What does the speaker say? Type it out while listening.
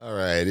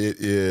right, it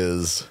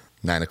is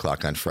 9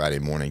 o'clock on Friday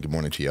morning. Good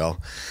morning to y'all.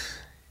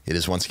 It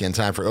is once again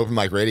time for Open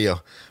Mic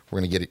Radio. We're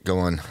going to get it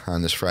going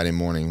on this Friday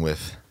morning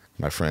with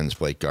my friends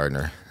Blake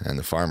Gardner and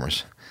the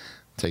Farmers.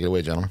 Take it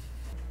away, gentlemen.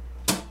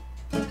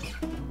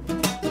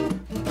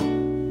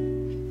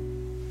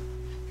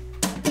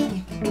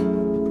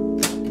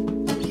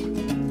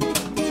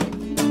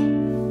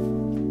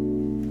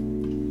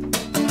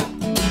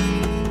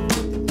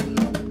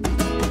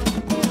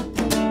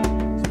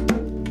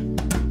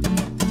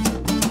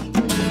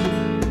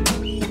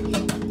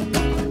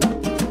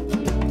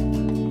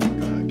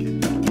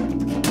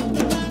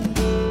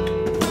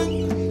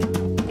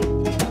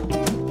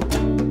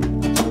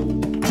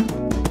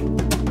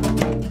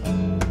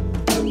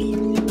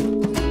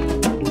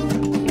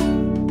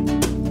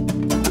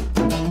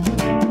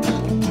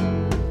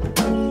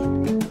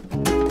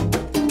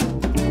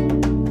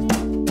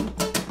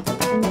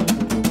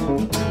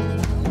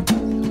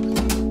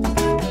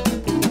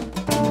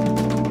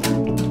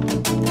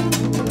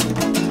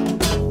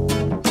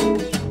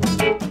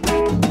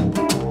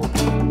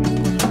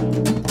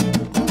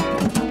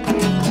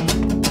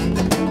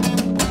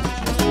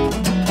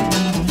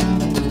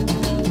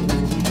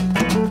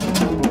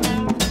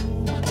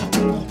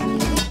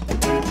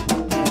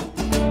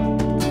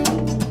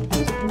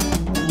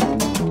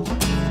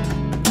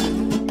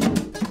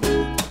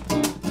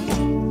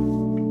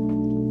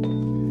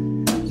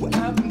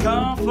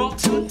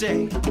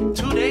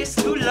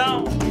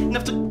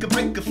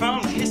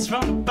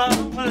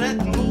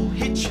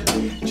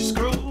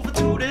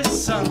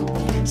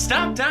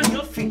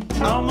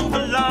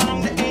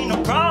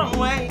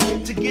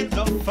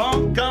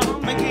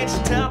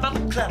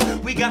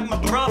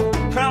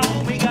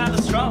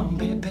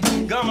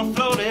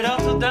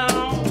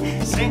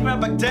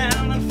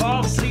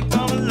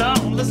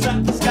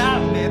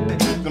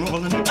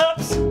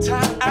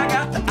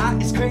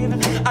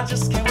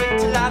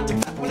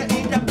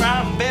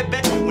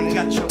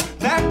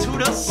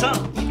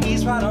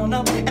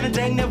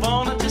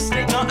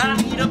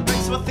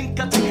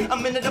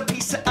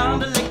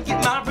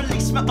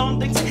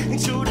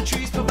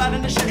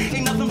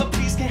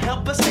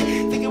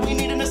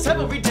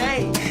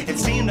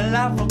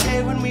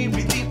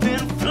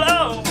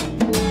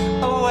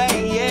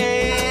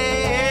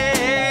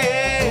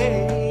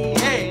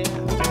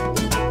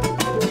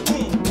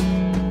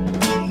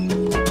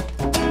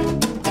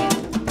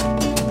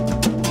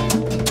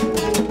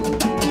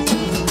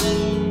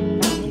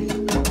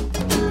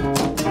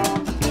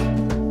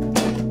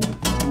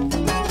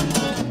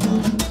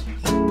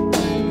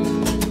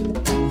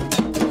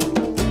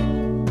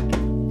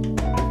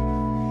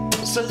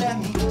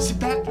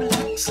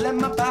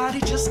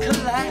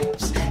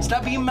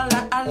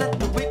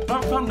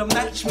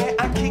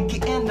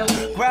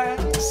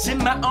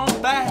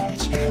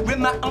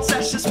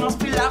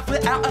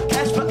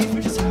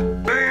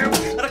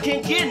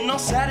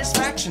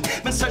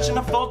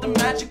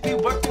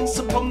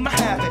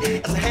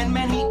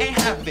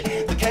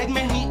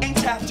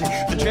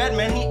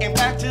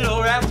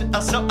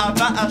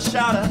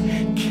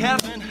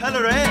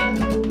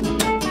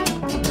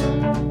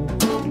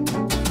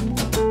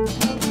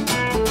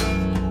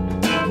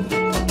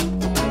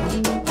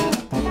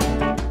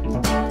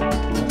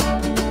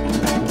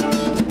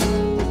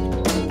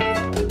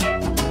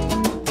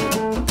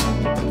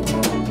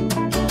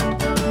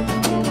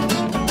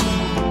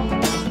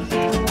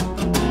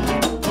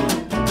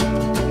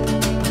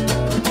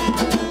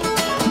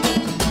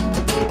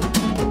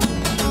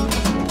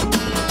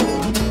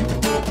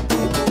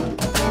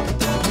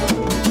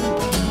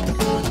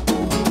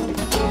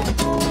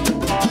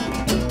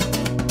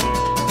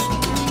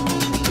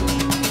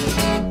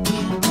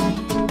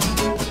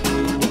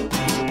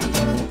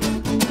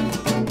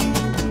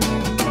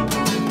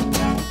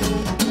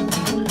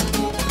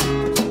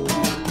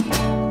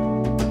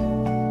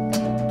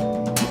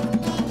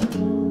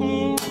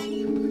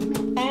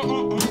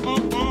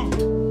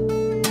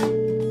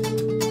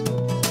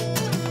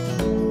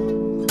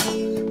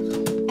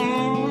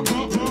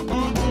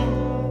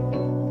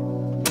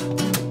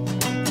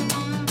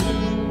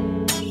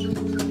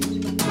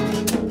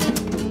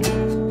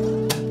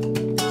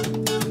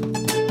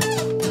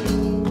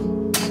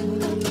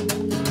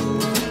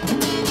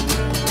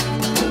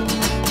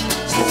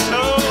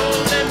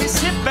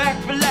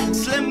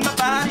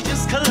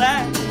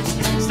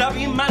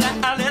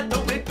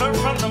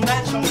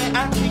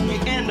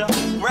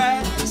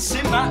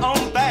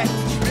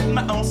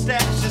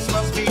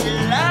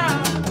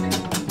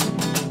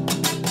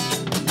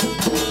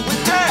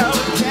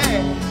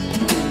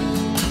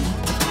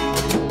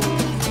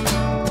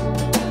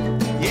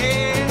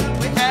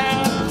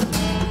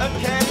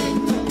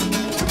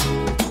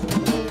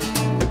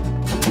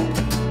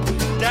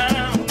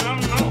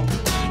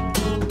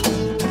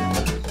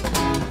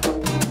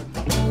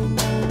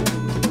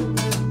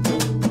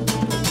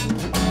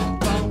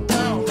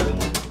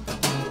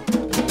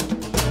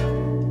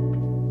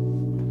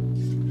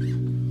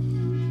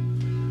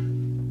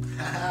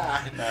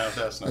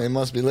 that's not. They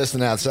must be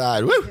listening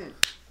outside. Woo!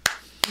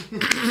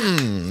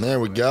 There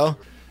we go.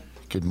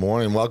 Good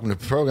morning. Welcome to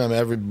the program,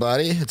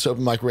 everybody. It's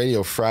Open Mic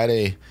Radio,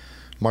 Friday,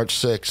 March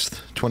 6th,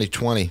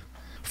 2020.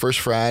 First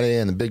Friday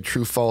and the big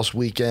True False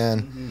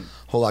weekend.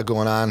 Whole lot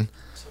going on,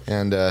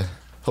 and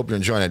hope you're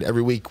enjoying it.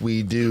 Every week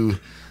we do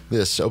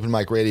this Open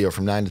Mic Radio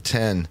from 9 to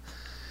 10.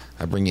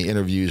 I bring you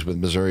interviews with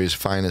Missouri's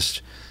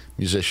finest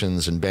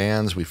musicians and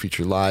bands. We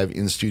feature live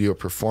in-studio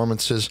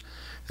performances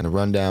and a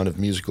rundown of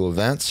musical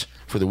events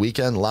for the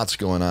weekend. Lots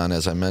going on,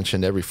 as I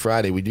mentioned. Every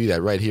Friday we do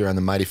that right here on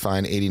the Mighty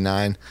Fine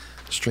 89,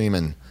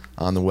 streaming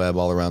on the web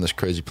all around this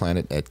crazy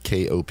planet at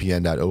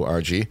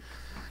kopn.org.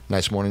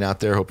 Nice morning out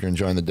there. Hope you're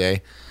enjoying the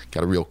day.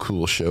 Got a real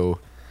cool show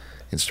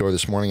in store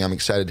this morning. I'm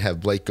excited to have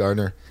Blake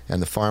Gardner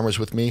and the Farmers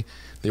with me.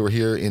 They were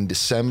here in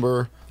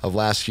December of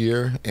last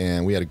year,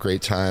 and we had a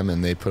great time,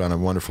 and they put on a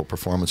wonderful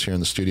performance here in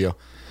the studio.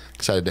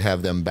 Excited to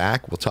have them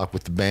back. We'll talk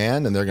with the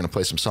band, and they're going to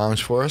play some songs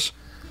for us.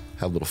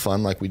 Have a little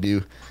fun like we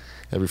do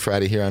every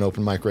Friday here on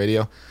Open Mic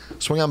Radio.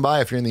 Swing on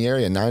by if you're in the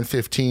area,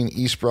 915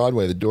 East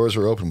Broadway. The doors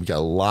are open. We got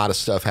a lot of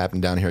stuff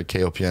happening down here at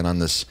KOPN on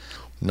this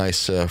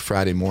nice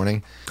Friday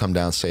morning. Come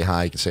down, say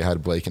hi. You can say hi to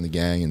Blake and the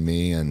gang and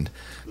me, and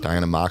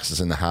Diana Mox is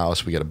in the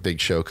house. We got a big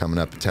show coming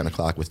up at 10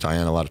 o'clock with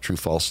Diana. A lot of True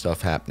False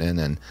stuff happening,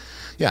 and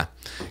yeah.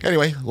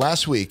 Anyway,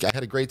 last week I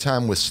had a great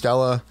time with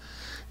Stella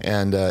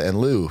and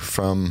Lou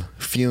from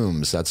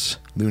Fumes. That's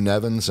Lou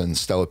Nevins and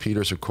Stella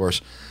Peters, of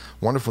course.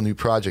 Wonderful new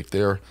project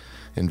they're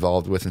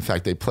involved with. In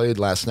fact, they played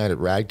last night at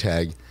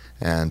Ragtag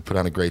and put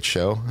on a great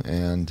show,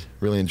 and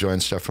really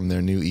enjoying stuff from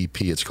their new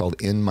EP. It's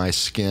called In My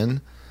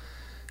Skin.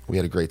 We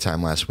had a great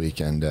time last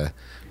week, and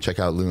check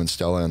out Lou and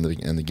Stella and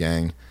the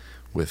gang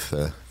with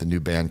the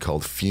new band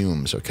called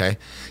Fumes, okay?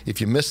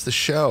 If you missed the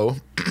show,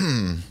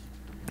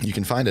 you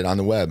can find it on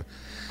the web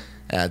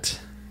at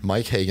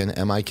Mike Hagan,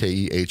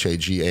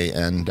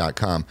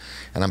 MikeHagan.com.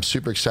 And I'm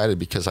super excited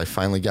because I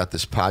finally got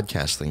this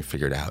podcast thing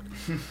figured out.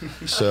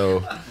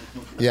 So,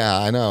 yeah,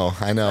 I know.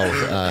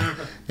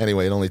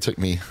 Anyway, it only took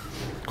me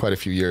quite a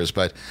few years.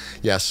 But,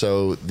 yeah,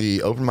 so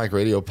the Open Mic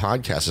Radio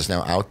podcast is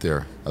now out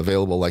there,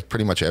 available like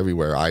pretty much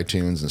everywhere,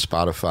 iTunes and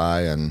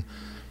Spotify and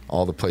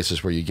all the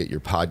places where you get your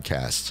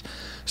podcasts.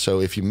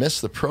 So if you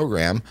miss the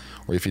program,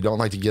 or if you don't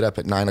like to get up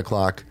at 9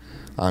 o'clock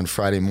on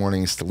Friday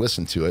mornings to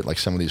listen to it, like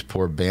some of these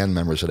poor band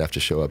members that have to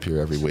show up here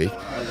every week.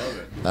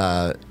 I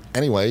love it.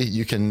 Anyway,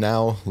 you can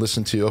now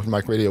listen to Open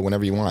Mic Radio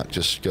whenever you want.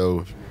 Just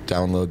go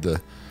download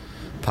the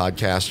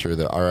podcast or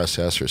the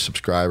RSS or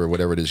subscribe or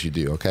whatever it is you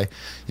do, okay?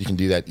 You can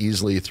do that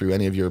easily through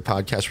any of your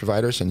podcast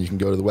providers, and you can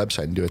go to the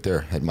website and do it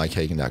there at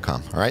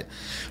MikeHagan.com, all right?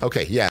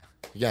 Okay, yeah.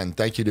 Again,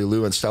 thank you to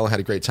Lou and Stella. Had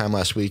a great time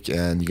last week,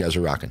 and you guys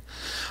are rocking.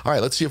 All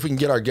right, let's see if we can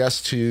get our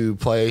guests to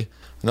play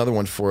another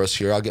one for us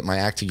here. I'll get my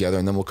act together,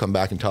 and then we'll come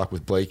back and talk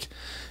with Blake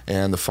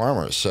and the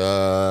Farmers.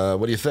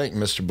 What do you think,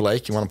 Mr.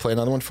 Blake? You want to play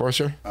another one for us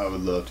here? I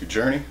would love to.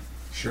 Journey?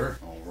 Sure.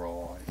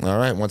 All All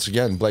right, once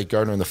again, Blake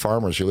Gardner and the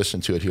Farmers. You're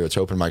listening to it here. It's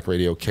Open Mic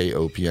Radio,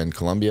 KOPN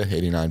Columbia,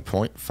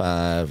 89.5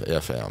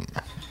 FM.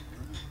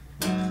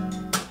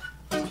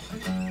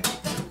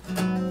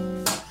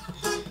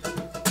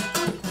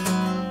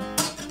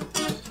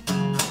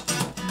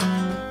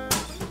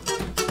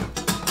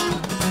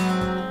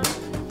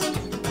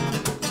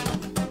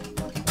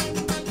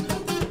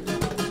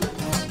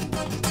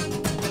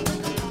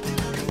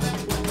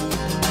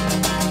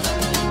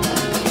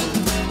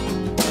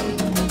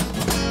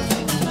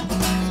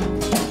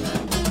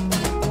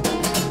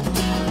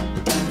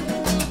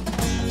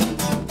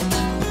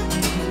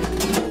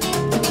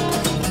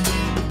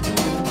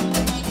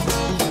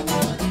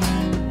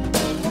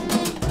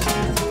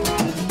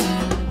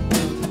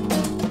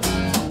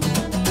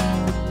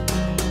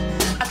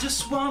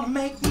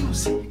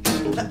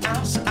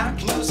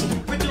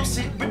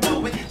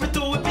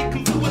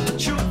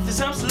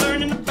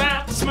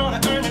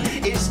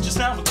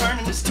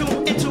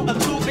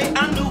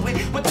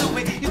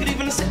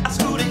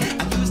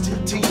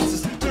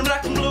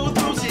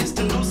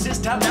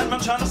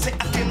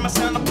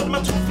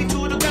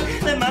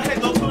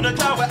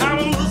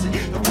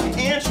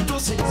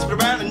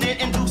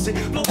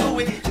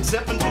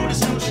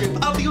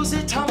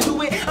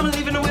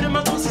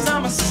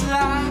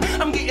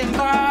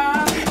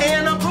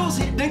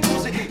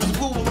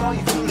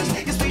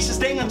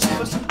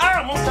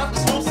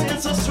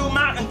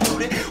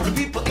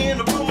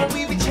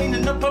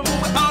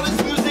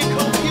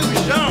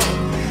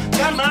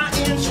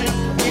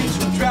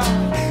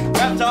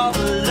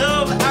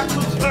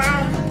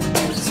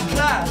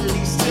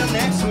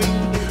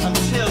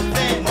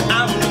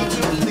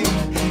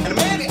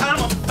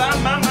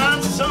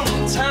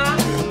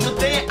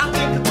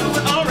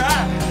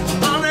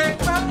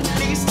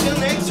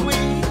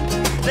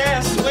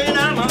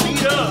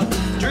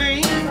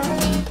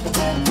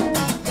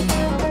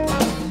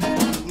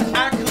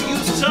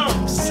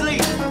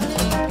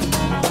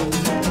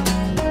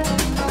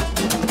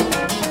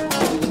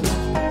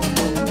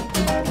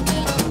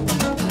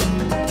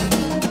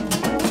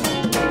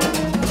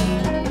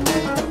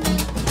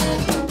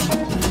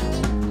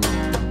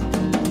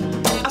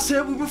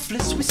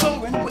 We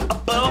soaring, we're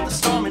above the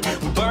storming.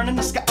 We're burning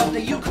the sky up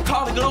there. You could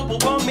call it global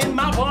warming.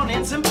 My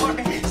warning's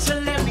important, so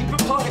let me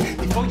party.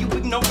 Before you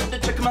ignore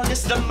it, check my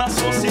list of my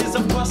sources.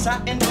 Of course,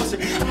 I endorse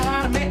it.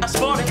 I admit I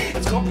sport it.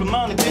 It's corporate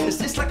money business.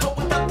 It's like hope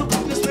without the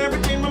weakness.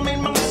 Mary Jane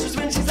remain my mistress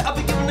when she's I'll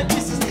be giving the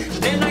kisses.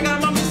 Then I got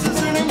my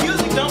missus and the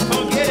music, don't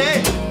forget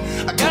it.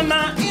 I got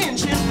my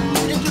engine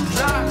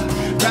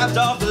grabbed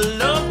all the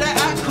love that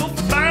I could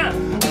find.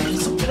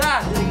 So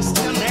please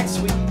till next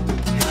week.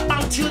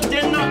 Until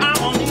then, no, I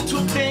won't need to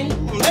think.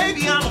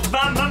 Maybe I'ma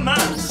find my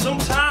mind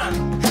sometime.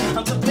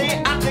 Until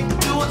then, I think I'm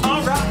doing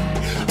alright.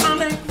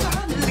 I'm at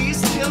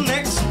least till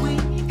next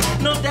week.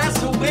 No, that's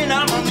the when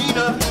I'ma need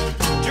a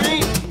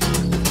drink.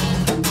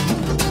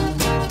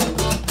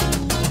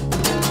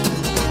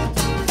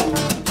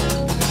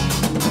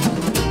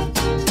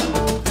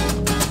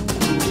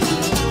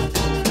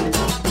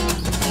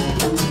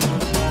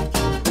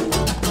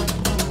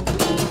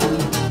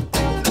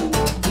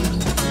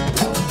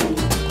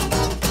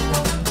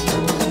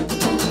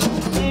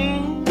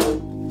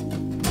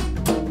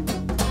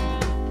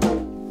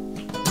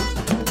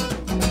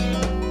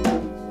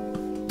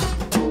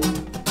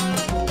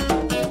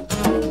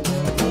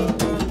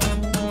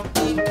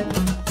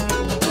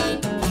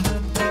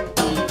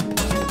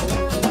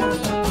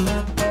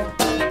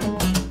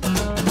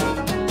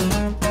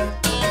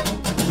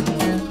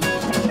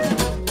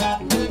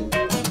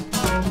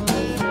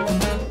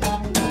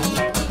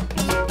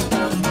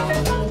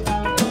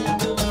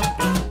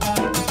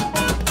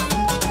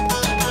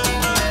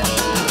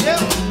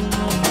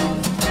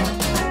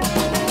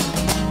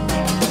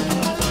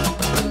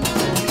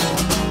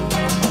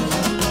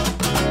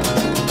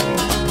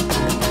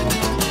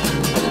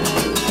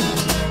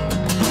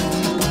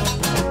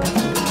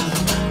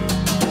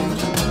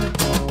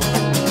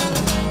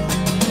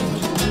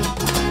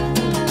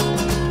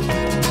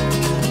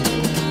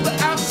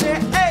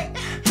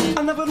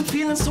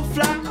 So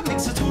fly,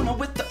 mix a tuna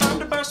with the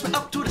underburst, me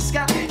up to the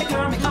sky, and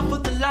curl me up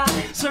with the line,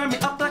 serve me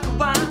up like a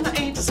wine. I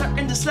ain't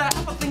deserting this life.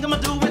 I think I'ma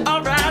do it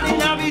alright,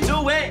 and I'll be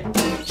doing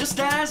just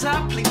as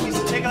I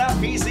please. Take it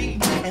off easy,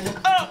 and then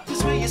up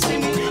is where you see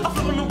me. I'm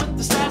floating with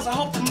the stars. I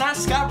hope the night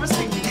sky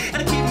receive me,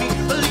 and keep me,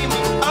 believe me,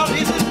 all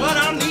this is what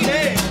I'm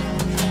needing.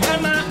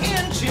 Got my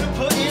engine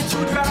put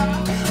into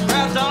drive,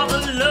 grabbed all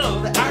the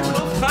love that I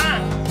could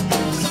find.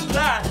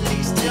 Supply at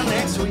least till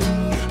next week.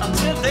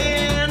 Until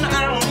then,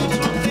 I don't need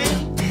to think.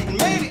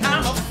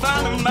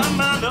 Finding my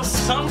mind up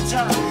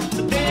sometime.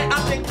 Today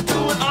I think we're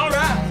doing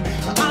alright.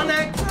 On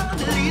that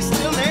ground at least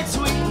till next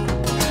week.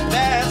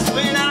 That's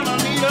when I'ma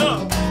need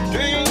a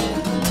drink.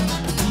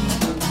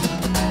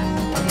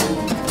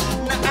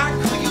 Now I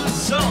could use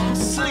some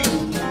sleep.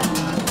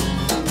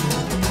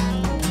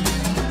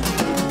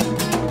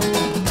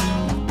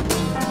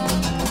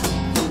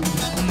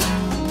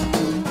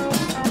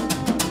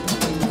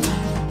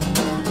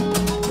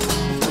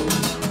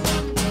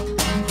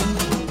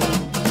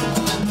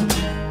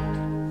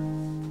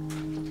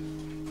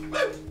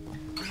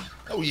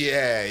 Oh,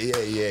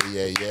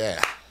 yeah.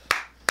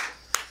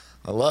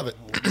 I love it.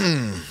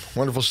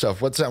 Wonderful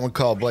stuff. What's that one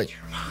called, Blake?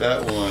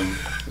 That one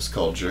is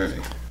called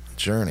Journey.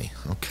 Journey.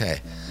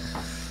 Okay.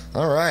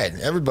 All right,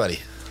 everybody.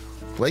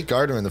 Blake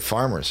Gardner and the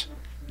Farmers.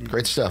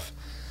 Great stuff.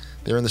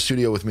 They're in the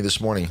studio with me this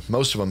morning.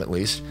 Most of them, at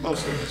least.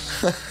 Most of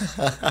us.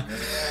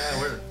 Yeah,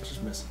 we're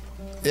just missing.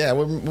 Yeah,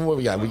 what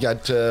we got? We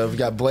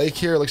got Blake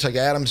here. Looks like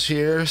Adam's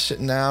here,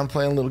 sitting down,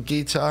 playing a little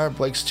guitar.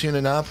 Blake's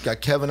tuning up.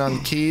 Got Kevin on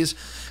the keys.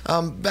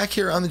 Back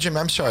here on the gym.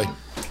 I'm sorry.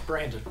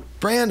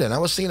 Brandon. I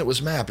was thinking it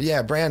was Matt, but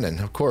yeah, Brandon,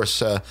 of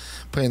course,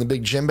 playing the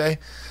big djembe.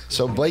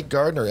 So Blake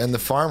Gardner and the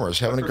Farmers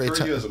having a great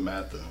time. you as a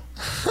Matt, though. Matt?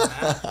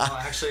 Well,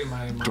 actually,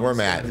 my mom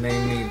Doormat.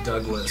 named me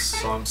Douglas,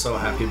 so I'm so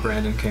happy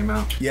Brandon came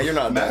out. Yeah, you're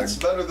not Matt's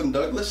Doug. better than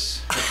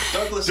Douglas.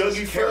 Douglas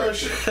Dougie is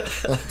character.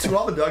 To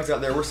all the Dougs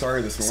out there, we're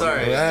sorry this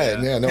morning. Sorry.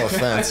 Right, yeah, no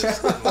offense.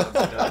 It's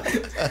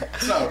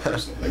not a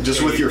personal thing.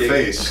 Just with your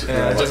face.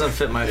 Yeah, it doesn't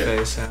fit my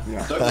face.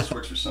 Yeah. Douglas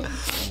works for something.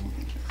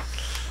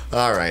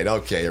 All right,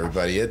 okay,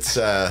 everybody. It's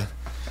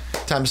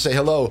time to say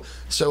hello.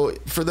 So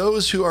for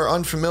those who are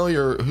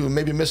unfamiliar, who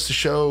maybe missed the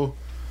show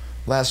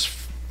last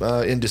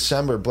in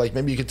December, Blake,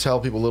 maybe you could tell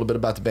people a little bit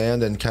about the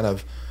band and kind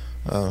of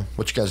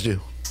what you guys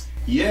do.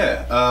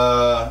 Yeah,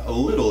 a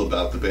little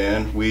about the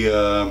band. We,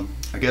 I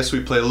guess we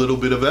play a little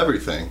bit of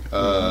everything,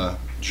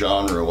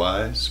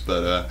 genre-wise,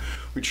 but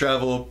we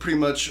travel pretty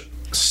much,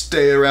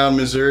 stay around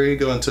Missouri,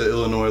 go into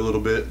Illinois a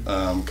little bit,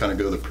 kind of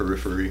go to the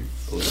periphery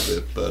a little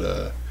bit,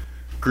 but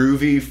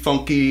groovy,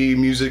 funky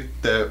music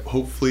that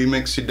hopefully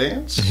makes you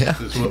dance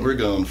is what we're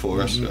going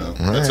for, so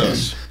that's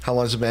us. How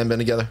long has the band been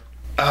together?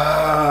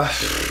 I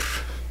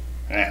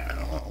don't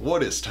know.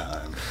 What is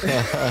time? We're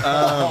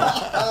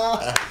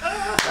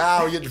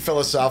getting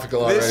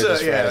philosophical already.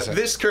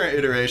 This current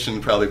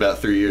iteration, probably about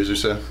 3 years or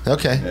so.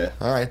 Okay. Yeah.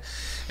 All right.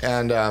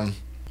 And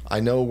I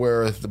know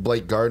where the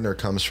Blake Gardner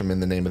comes from in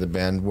the name of the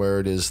band.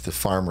 Where does the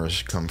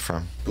Farmers come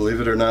from?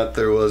 Believe it or not,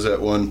 there was at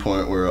one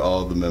point where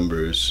all the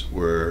members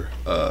were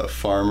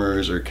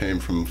farmers or came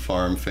from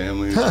farm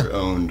families or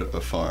owned a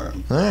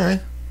farm. All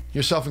right.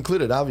 Yourself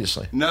included,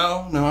 obviously.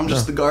 No, I'm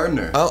just the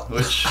gardener. Oh.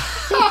 Which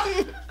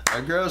I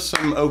grow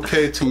some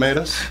okay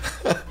tomatoes.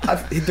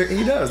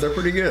 He does. They're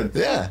pretty good.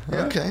 Yeah.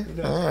 Okay.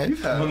 All right.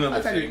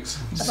 I've heard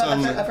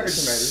some others.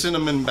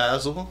 Cinnamon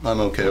basil,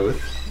 I'm okay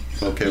with.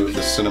 Okay with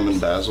the cinnamon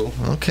basil.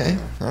 Okay.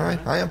 All right.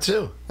 I am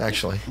too,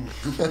 actually.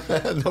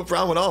 No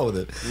problem at all with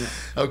it.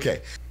 Yeah.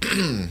 Okay.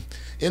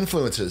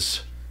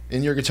 Influences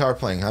in your guitar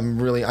playing.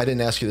 I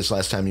didn't ask you this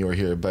last time you were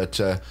here, but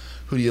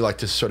who do you like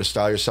to sort of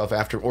style yourself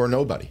after, or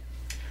nobody?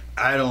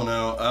 I don't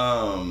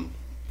know.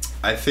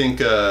 I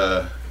think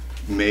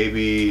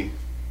maybe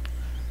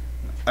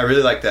I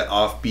really like that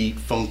offbeat,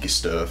 funky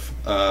stuff.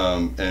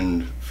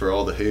 And for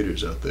all the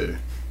haters out there,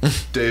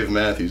 Dave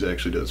Matthews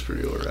actually does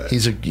pretty all right.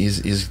 He's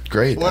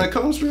great. When it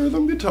comes to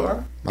rhythm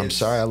guitar, I'm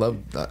sorry,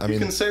 you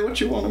can say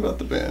what you want about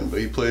the band, but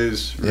he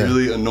plays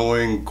really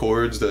annoying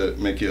chords that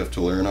make you have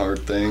to learn hard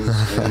things.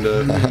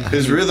 And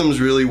his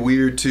rhythm's really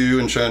weird too,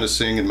 and trying to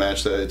sing and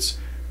match that, it's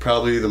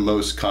probably the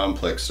most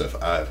complex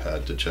stuff I've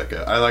had to check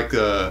out. I like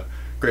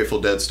Grateful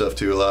Dead stuff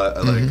too a lot.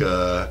 I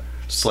like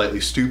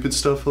Slightly Stupid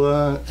stuff a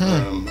lot.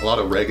 A lot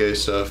of reggae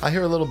stuff. I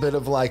hear a little bit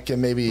of like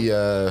maybe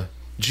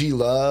G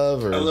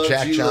Love or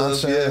Jack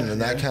Johnson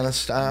and that kind of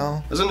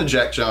style. I was into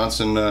Jack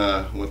Johnson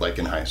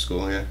in high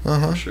school,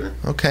 for sure.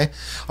 Okay.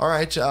 All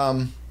right.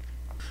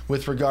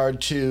 With regard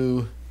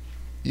to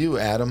you,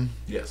 Adam.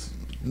 Yes.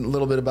 A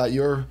little bit about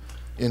your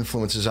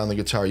influences on the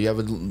guitar. You have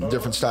a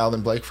different style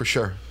than Blake, for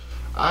sure.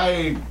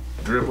 I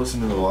grew up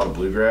listening to a lot of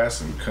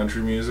bluegrass and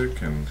country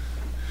music, and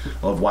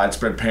I love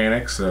Widespread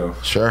Panic, so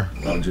sure,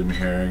 a lot of Jimmy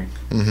Herring.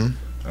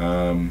 But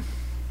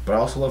I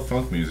also love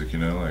funk music,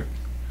 like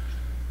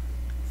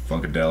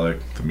Funkadelic,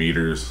 The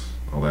Meters,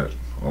 all that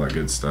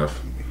good stuff.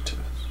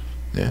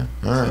 Yeah.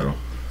 All right. So.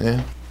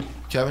 Yeah.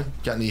 Kevin,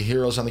 got any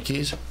heroes on the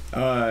keys?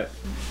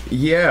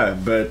 Yeah,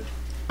 but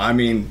I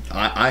mean,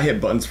 I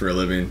hit buttons for a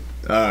living.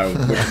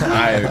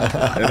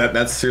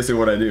 That's seriously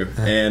what I do.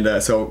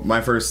 And so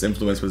my first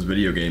influence was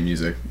video game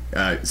music.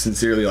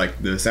 Sincerely, like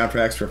the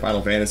soundtracks for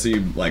Final Fantasy,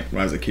 like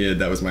when I was a kid,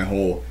 that was my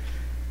whole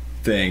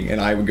thing. And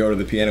I would go to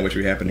the piano, which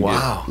we happened to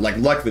get. Like,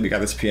 luckily we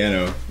got this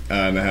piano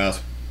in the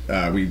house.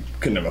 We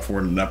couldn't have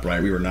afforded an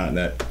upright. We were not in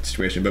that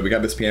situation. But we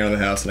got this piano in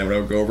the house, and I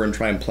would go over and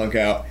try and plunk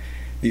out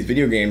these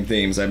video game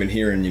themes I've been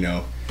hearing,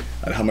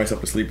 I'd hum myself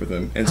to sleep with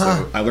them. And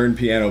so I learned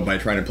piano by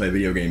trying to play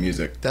video game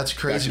music. That's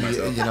crazy.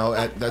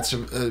 That's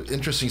an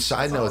interesting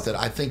side note that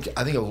I think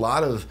a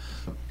lot of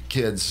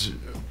kids,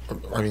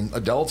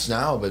 adults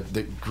now, but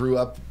that grew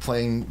up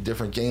playing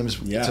different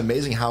games. Yeah. It's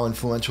amazing how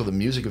influential the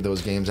music of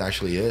those games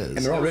actually is. And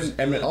they're all written,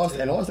 and all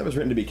the stuff was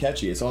written to be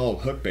catchy. It's all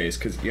hook based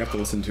because you have to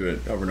listen to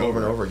it over and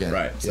over again.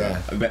 Right. So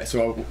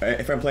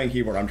if I'm playing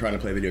keyboard, I'm trying to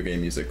play video game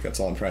music. That's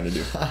all I'm trying to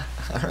do. All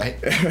right.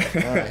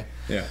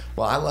 Yeah.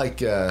 Well, I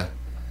like.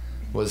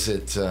 Was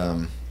it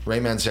Ray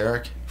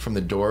Manzarek from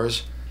The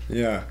Doors?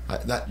 Yeah. I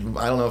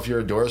don't know if you're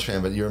a Doors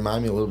fan, but you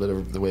remind me a little bit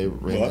of the way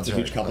Ray Manzarek that's a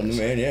huge compliment,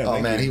 man. Yeah.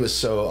 Oh man, he was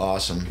so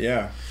awesome.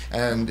 Yeah.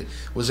 And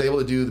was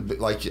able to do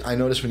I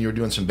noticed when you were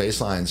doing some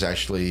bass lines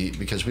actually,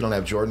 because we don't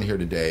have Jordan here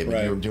today,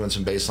 but you were doing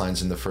some bass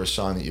lines in the first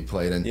song that you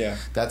played, and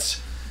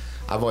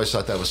I've always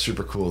thought that was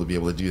super cool to be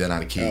able to do that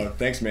on a key. Oh,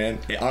 thanks, man.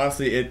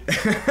 Honestly,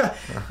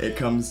 it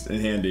comes in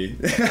handy.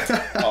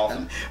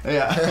 Often.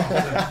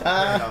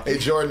 Yeah. Hey,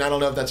 Jordan, I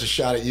don't know if that's a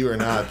shot at you or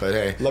not, but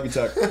hey. Love you,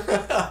 Tuck.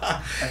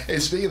 Hey,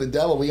 speaking of the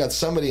devil, we got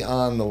somebody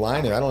on the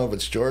line here. I don't know if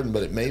it's Jordan,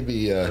 but it may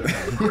be. It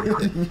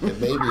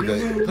may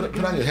be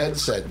put on your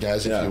headset,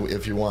 guys,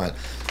 if you want.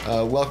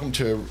 Welcome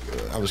to.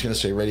 I was going to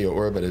say Radio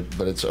Orbit,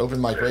 but it's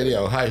Open Mic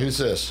Radio. Hi, who's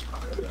this?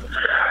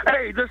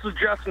 Hey, this is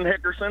Justin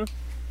Hickerson.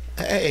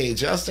 Hey,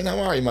 Justin, how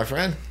are you, my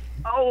friend?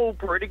 Oh,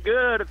 pretty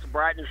good. It's a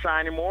bright and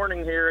shiny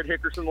morning here at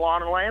Hickerson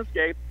Lawn and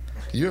Landscape.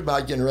 You're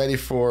about getting ready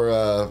for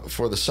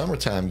the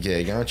summertime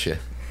gig, aren't you?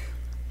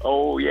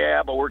 Oh,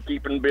 yeah, but we're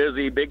keeping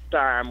busy big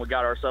time. We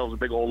got ourselves a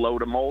big old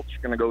load of mulch.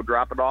 Going to go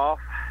drop it off.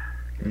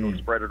 Go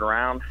spread it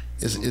around.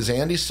 Is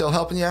Andy still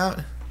helping you out?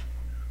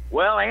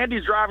 Well,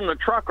 Andy's driving the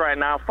truck right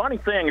now. Funny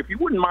thing, if you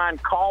wouldn't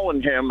mind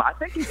calling him, I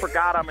think he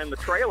forgot I'm in the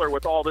trailer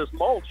with all this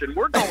mulch, and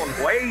we're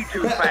going way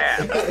too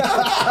fast.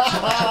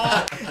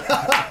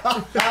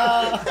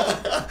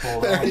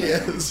 There he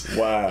is.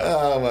 Wow.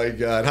 Oh, my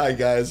God. Hi,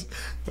 guys.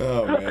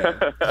 Oh, man.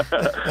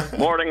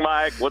 Morning,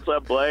 Mike. What's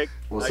up, Blake?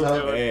 What's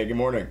up? Hey, good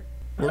morning.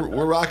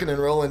 We're rocking and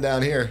rolling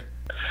down here.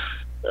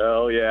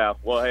 Oh, yeah.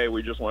 Well, hey,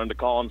 we just wanted to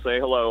call and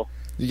say hello.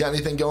 You got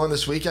anything going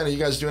this weekend? Are you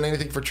guys doing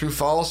anything for True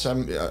False? I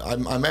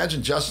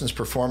imagine Justin's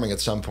performing at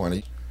some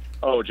point.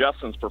 Oh,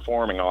 Justin's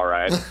performing all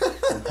right.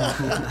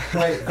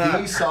 Wait,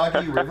 the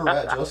Soggy River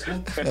Rat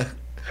Justin?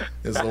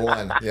 Is the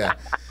one, yeah.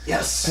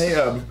 Yes. Hey,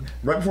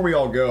 right before we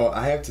all go,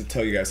 I have to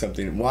tell you guys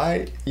something.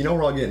 Why,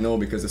 we're all getting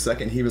old because the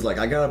second he was like,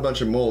 I got a bunch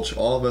of mulch,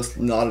 all of us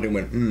nodded and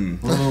went,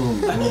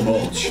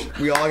 mulch.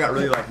 We all got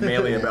really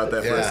manly about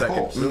that for a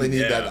second. Really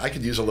need that. I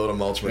could use a load of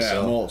mulch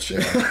myself. Yeah, mulch.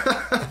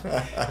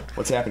 Yeah.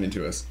 What's happening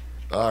to us?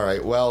 All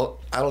right. Well,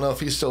 I don't know if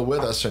he's still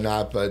with us or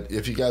not, but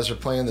if you guys are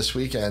playing this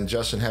weekend,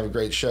 Justin, have a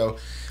great show.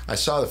 I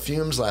saw the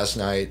Fumes last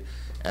night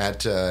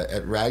at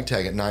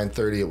Ragtag at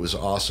 9:30. It was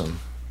awesome.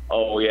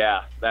 Oh,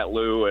 yeah. That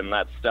Lou and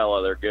that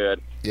Stella, they're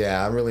good.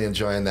 Yeah, I'm really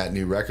enjoying that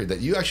new record that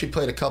you actually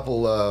played a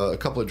couple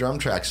of drum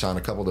tracks on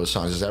a couple of those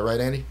songs. Is that right,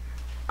 Andy?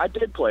 I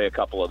did play a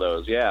couple of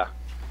those, yeah.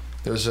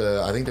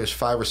 I think there's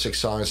 5 or 6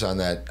 songs on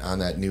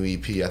that new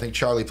EP. I think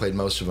Charlie played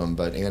most of them,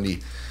 but Andy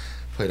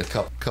played a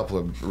couple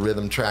of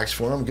rhythm tracks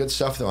for him. Good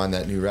stuff though on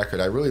that new record.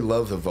 I really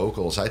love the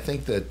vocals. I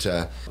think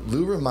that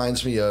Lou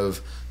reminds me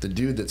of the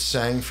dude that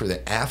sang for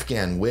the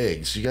Afghan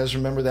Wigs. You guys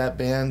remember that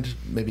band?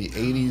 Maybe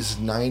 80s,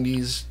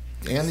 90s.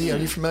 Andy, are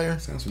you familiar?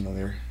 Sounds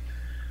familiar.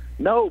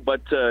 No,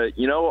 but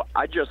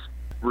I just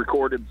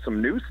recorded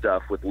some new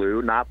stuff with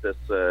Lou, not this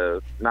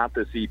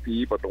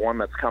EP, but the one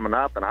that's coming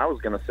up, and I was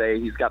going to say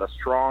he's got a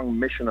strong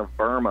Mission of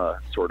Burma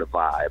sort of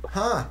vibe.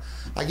 Huh,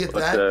 I get but,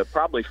 that.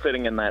 Probably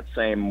fitting in that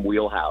same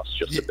wheelhouse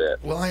just a bit.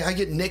 Well, I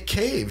get Nick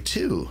Cave,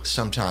 too,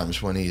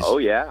 sometimes when he's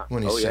singing.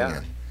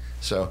 Yeah.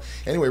 So,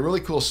 anyway,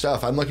 really cool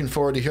stuff. I'm looking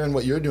forward to hearing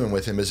what you're doing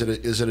with him. Is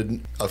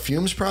it a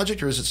Fumes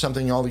project, or is it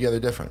something altogether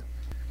different?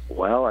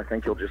 Well, I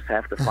think you'll just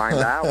have to find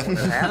out when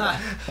it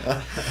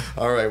happens.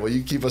 All right. Well,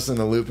 you keep us in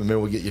the loop, and maybe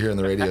we'll get you here on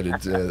the radio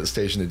the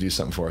station to do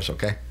something for us,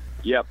 okay?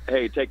 Yep.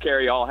 Hey, take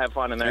care, y'all. Have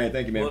fun in there. Hey,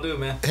 thank you, man. Will do,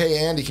 man. Hey,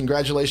 Andy,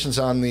 congratulations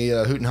on the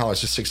Hoot and Holler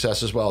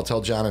success as well. Tell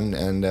John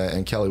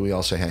and Kelly we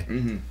all say hey.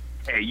 Mm-hmm.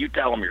 Hey, you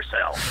tell them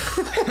yourself.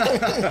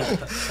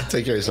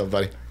 Take care of yourself,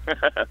 buddy.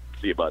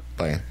 See you, bud.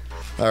 Bye.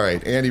 All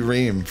right. Andy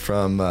Ream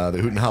from the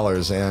Hoot and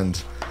Hollers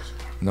and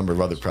a number of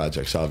other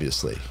projects,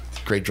 obviously.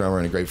 Great drummer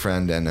and a great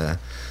friend and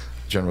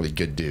generally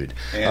good dude.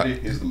 Andy,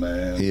 he's the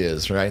man. He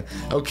is, right?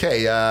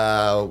 Okay,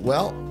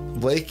 well,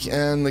 Blake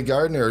and the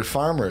Gardener are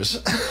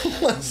farmers.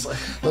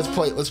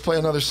 let's play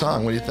another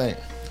song. What do you think?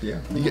 Yeah.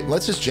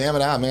 Let's just jam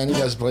it out, man. You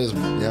guys play,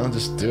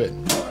 just do it.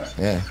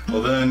 Yeah.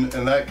 Well, then,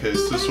 in that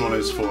case, this one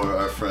is for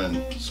our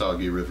friend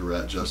Soggy River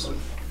Rat Justin.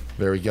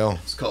 There we go.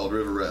 It's called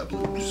River Rat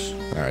Blues.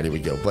 All right, here we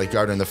go. Blake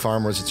Gardner and the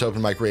Farmers. It's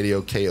Open Mic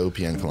Radio,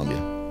 KOPN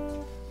Columbia.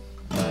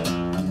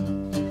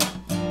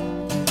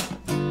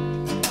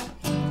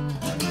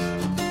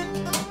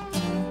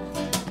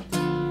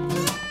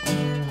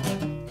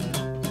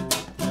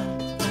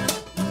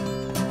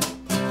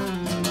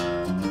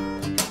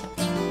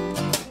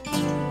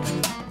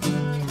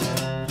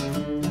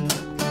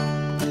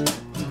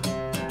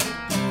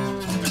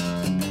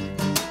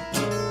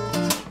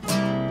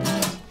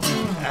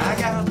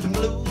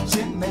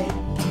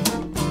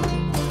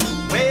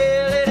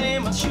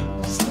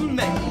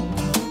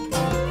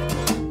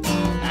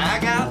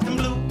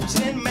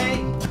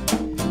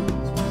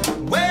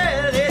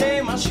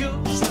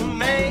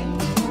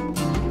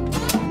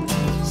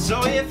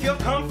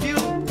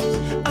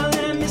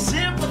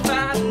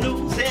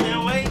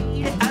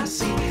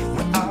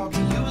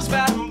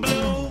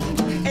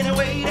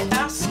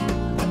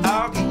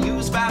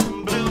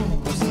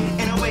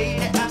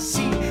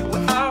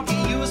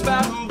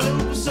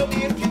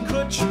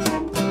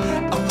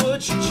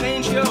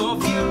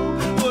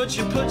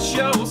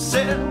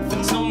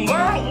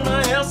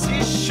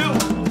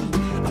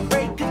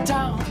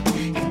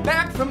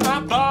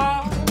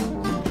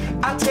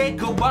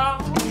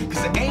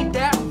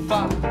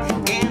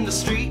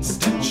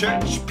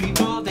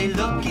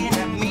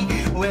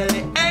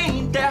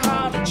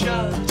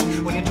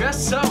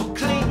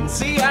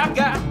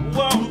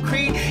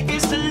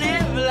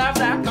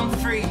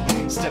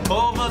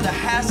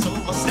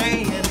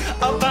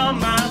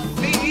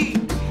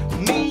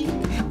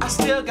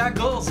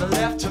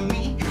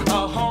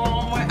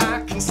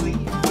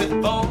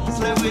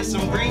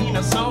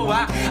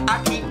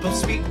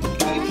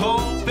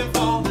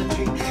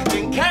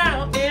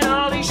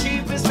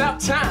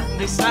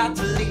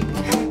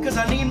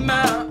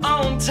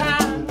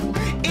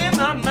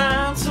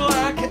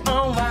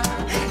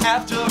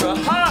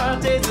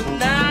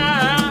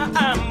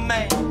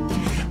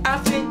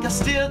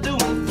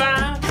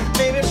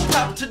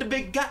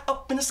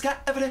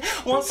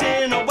 Once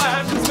in a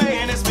while, 'cause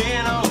man, it's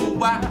been a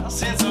while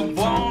since I've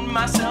worn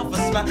myself a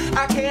smile.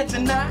 I can't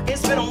deny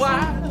it's been a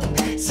while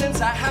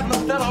since I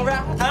haven't felt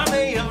alright. I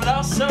may have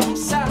lost some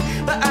sight,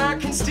 but I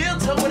can still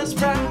tell when it's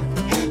bright.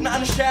 Not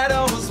in the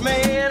shadows,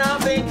 man, I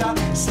think I'll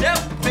step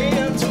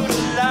into the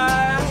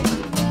light.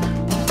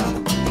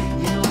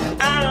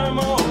 I'm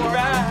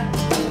alright.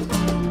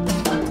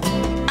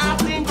 I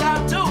think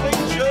I'm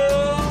doing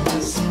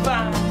just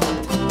fine.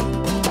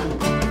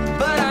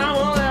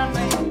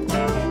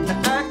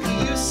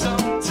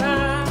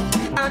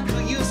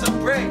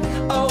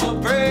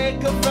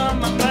 From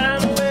my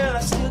mind, well,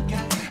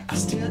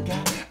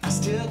 I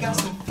still got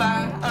some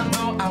fire. I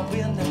know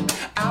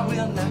I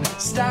will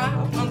not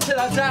stop until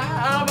I die.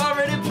 I've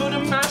already put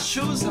on my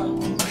shoes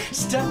on,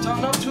 stepped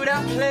on up to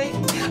that plane.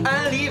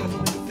 I ain't leaving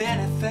with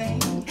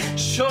anything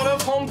short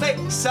of home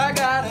base. I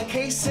got a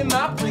case in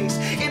my place.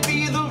 It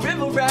be the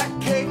River Rat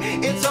Cave.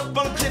 It's up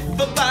on cliff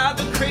by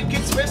the creek.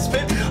 It's where I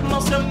spend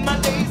most of my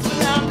days.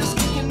 But I'm just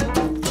kicking the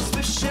difference,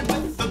 fishing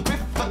with the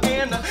gripper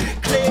and the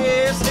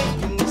clear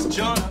stick in this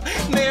joint.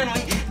 Man,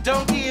 we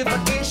don't give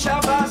a ish.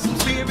 I'll buy some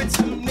spirits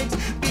to mix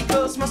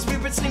because my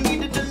spirits they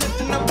needed to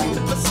lift and I picked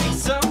up a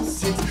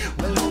 606.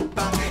 Well, hope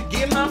I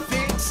get my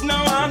fix. No,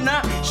 I'm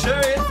not sure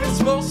if it's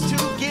supposed to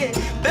get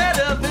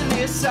better than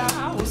this.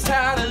 I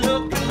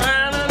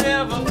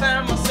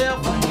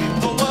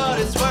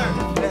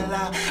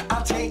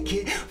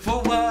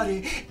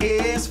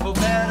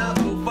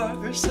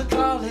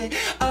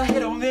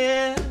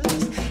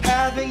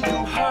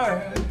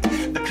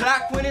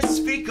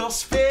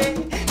clocks fade.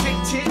 Tick,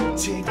 tick,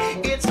 tick.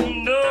 It's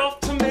enough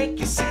to make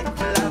you sick.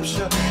 Well, I'm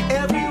sure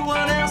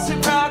everyone else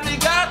had probably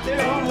got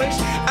their own wish.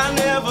 I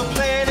never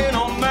planned it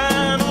on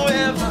mine or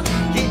ever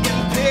getting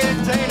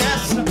picked. Ain't that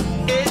some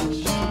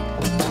itch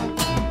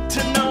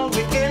to know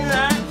we end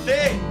like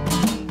this?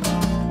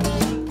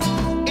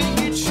 It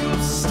gets you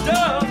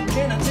stuck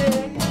in a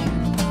day.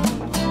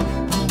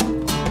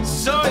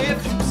 So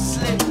if you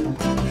slip,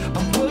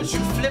 or would you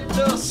flip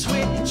the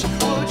switch?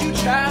 Would you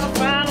try to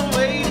find a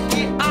way to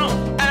get on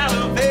out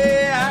of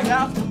there? I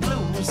got the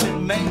blues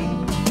in me.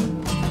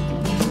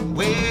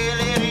 Well,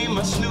 it ain't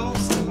much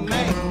news to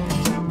me.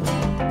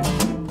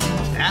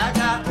 I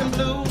got the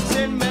blues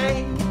in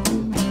me.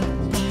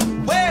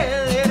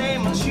 Well, it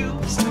ain't much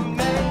use to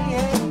me.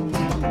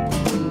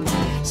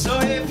 So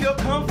if you're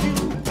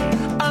confused,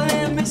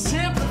 let me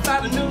simplify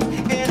the news.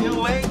 Any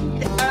way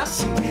that I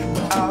see,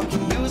 we're all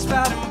get used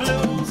by them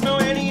blues. No,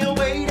 any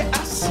way that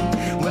I see,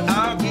 we're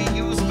all get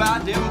used by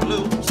them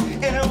blues.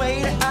 Any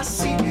way that I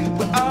see,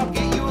 we're all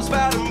get used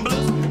by them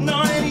blues.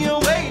 No, any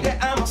way that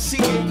I'ma see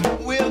it,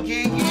 we'll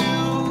get used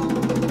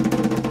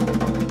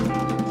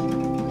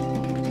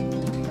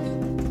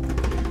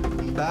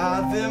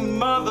by them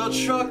mother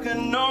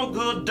truckin' no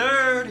good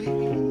dirty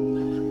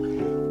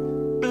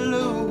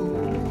blue.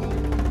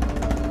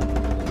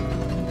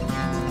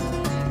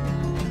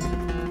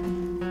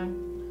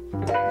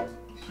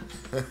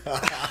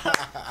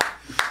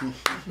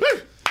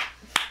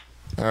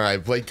 All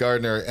right, Blake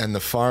Gardner and the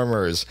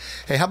Farmers.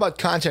 Hey, how about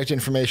contact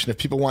information? If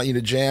people want you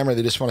to jam or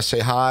they just want to say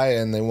hi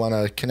and they want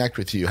to connect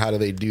with you, how do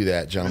they do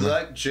that, We gentlemen?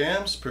 like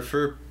jams,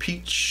 prefer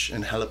peach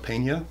and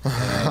jalapeno.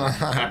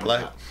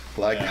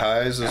 Black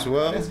highs as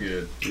well. That's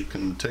good. You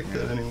can take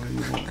that any way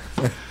you want.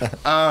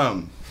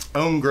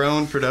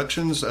 Homegrown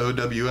Productions,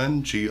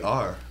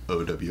 OWNGR,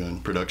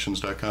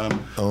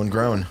 Productions.com. Own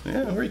grown.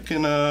 Yeah, or you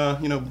can,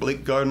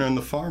 Blake Gardner and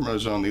the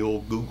Farmers on the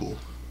old Google,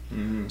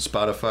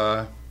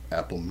 Spotify,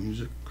 Apple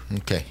Music.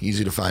 Okay,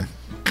 easy to find.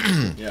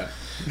 Yeah.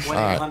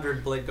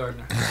 1-800 Blake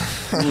Gardner.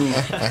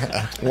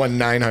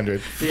 1-900.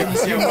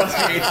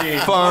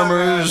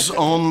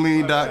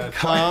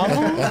 FarmersOnly.com.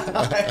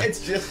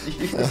 It's just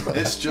you.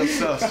 It's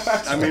just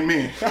us. I mean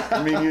me.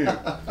 I mean you.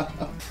 Gonna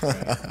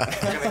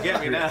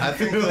get me now. I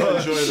think they'll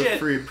enjoy the Shit.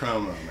 free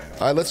promo, man.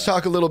 All right, let's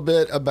talk a little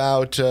bit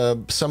about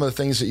some of the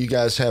things that you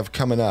guys have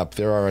coming up.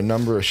 There are a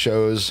number of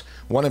shows.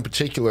 One in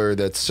particular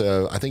that's,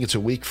 I think it's a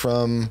week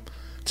from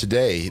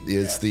today.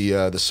 It's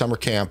the summer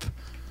camp.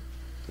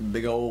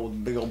 Big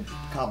old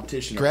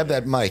competition. Grab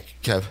that mic,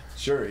 Kev.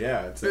 Sure,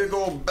 yeah. It's Big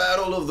old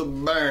battle of the the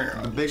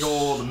band. big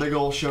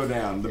old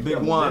showdown. The big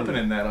Double one. lipping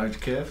in that, aren't you,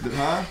 Kev?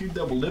 Huh? You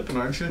double lipping,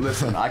 aren't you?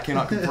 Listen, I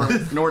cannot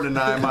confirm nor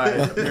deny my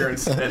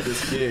appearance at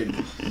this gig.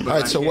 All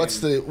right, so what's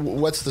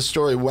the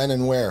story? When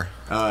and where?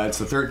 It's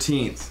the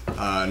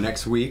 13th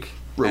next week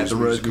at Rose the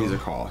Rose Music Music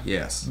Hall.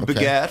 Yes.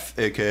 Begath,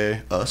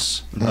 aka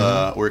us.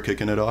 We're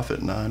kicking it off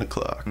at 9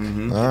 o'clock. All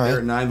There right,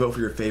 are 9 vote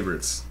for your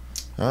favorites.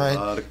 all A right.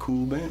 lot of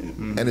cool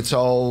band. And it's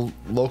all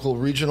local,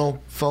 regional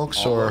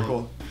folks, All or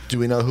local. do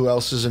we know who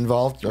else is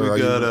involved? Or We are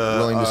got you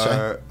willing to say?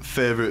 our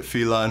favorite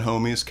feline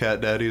homies, Cat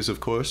Daddies, of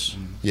course.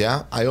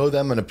 Yeah, I owe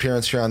them an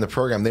appearance here on the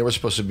program. They were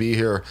supposed to be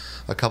here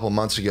a couple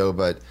months ago,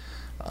 but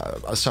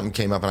something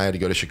came up and I had to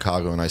go to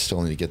Chicago, and I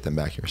still need to get them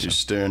back here. So. You're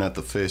staring at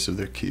the face of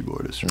their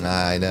keyboardist.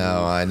 Right?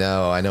 I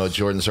know.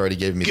 Jordan's already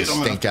gave me the Get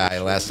 'em stink out.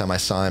 eye last time I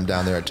saw him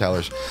down there at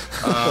Teller's.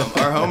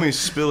 Our homies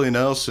Spilly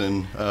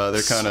Nelson,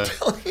 they're kind of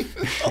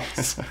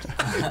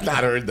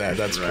Not heard that.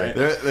 That's great.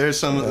 there's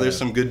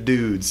some good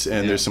dudes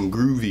and there's some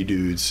groovy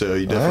dudes, so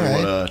you definitely All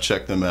right. want to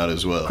check them out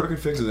as well. Crooked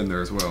Fix is in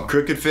there as well.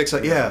 Crooked Fix,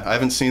 yeah, I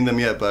haven't seen them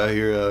yet, but I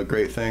hear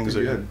great things.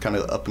 Pretty They're good. kind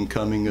of up and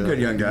coming. Good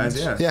young guys,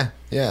 yeah.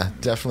 Yeah,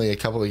 definitely a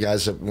couple of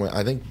guys that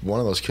I think one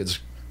of those kids.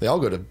 They all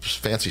go to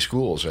fancy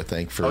schools, I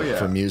think,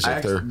 for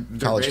music. They're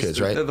college kids,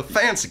 right? They're the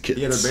fancy kids.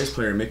 Yeah, their bass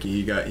player Mickey.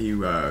 He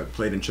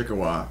played in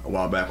Chickasaw a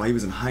while back. While he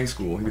was in high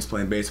school, he was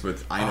playing bass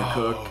with Ina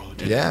Cook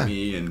and Yeah.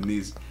 me and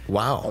these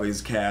Wow. all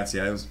these cats.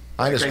 Yeah, it was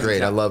Ina's crazy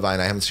great. I town. love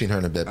Ina. I haven't seen her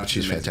in a bit, but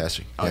she's she's amazing.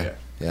 fantastic. Oh,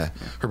 Yeah.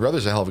 Her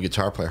brother's a hell of a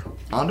guitar player.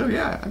 Oh no,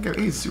 yeah,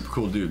 he's a super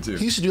cool dude too.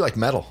 He used to do like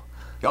metal.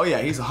 Oh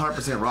yeah, he's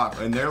 100% rock,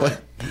 and they're like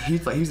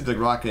he's the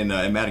rock in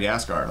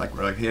Madagascar. Like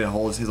he had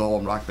his whole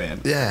rock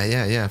band.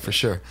 Yeah, for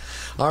sure.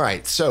 All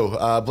right,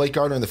 so Blake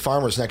Gardner and the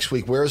Farmers next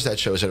week. Where is that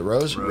show? Is it at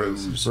Rose?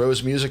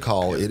 Rose Music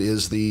Hall. It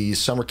is the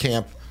summer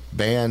camp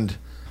band.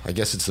 I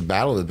guess it's the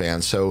battle of the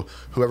bands. So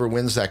whoever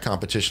wins that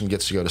competition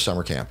gets to go to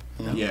summer camp.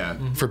 Yeah.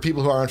 For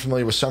people who aren't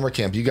familiar with summer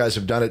camp, you guys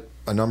have done it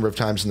a number of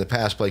times in the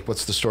past. Blake,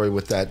 what's the story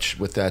with that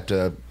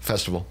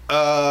festival?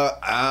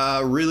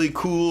 Really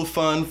cool,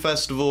 fun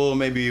festival.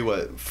 Maybe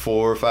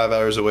 4 or 5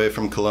 hours away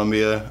from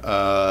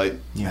Columbia.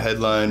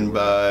 Headlined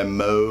by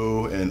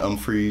Mo and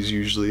Umphreys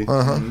usually.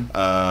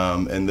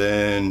 And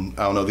then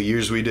I don't know the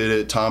years we did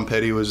it. Tom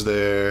Petty was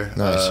there.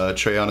 Nice.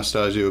 Trey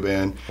Anastasio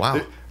band. Wow.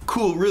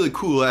 Cool, really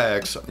cool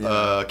acts.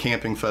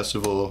 Camping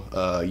festival.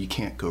 You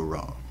can't go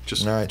wrong.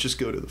 Just All right. just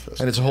go to the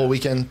festival. And it's a whole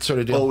weekend sort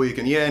of deal? Whole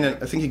weekend, yeah, and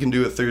I think you can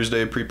do a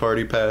Thursday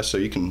pre-party pass, so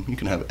you can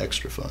have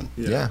extra fun.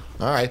 Yeah.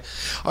 All right.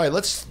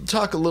 Let's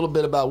talk a little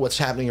bit about what's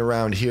happening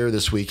around here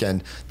this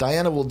weekend.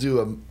 Diana will do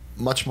a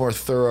much more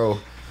thorough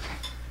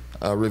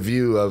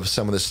review of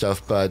some of this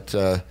stuff, but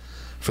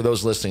for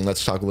those listening,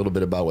 let's talk a little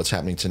bit about what's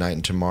happening tonight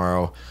and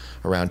tomorrow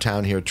around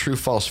town here. True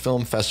False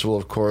Film Festival,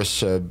 of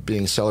course,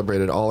 being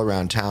celebrated all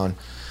around town.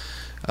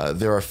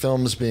 There are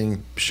films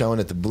being shown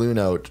at the Blue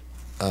Note.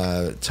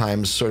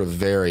 Times sort of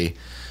vary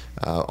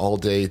all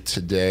day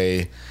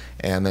today.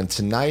 And then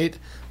tonight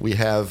we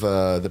have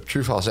the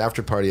True False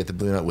after party at the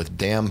Blue Note with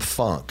Damn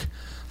Funk.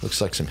 Looks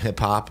like some hip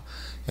hop.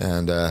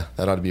 And that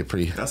ought to be a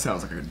pretty That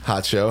sounds like a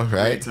hot show, right?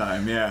 great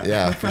time, yeah.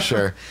 Yeah, for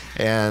sure.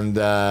 And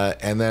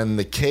then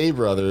the K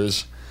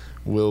Brothers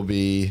will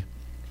be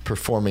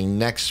performing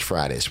next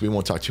Friday, so we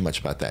won't talk too much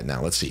about that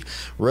now. Let's see.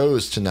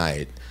 Rose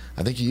tonight.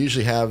 I think you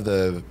usually have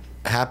the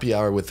happy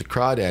hour with the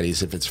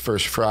Crawdaddies if it's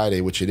first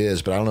Friday, which it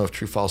is, but I don't know if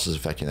True False is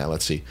affecting that.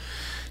 Let's see.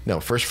 No,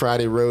 first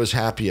Friday Rose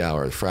happy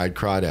hour, Fried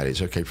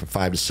Crawdaddies. Okay, from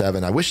 5 to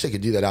 7. I wish they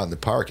could do that out in the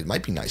park. It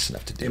might be nice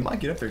enough to do. It might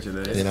get up there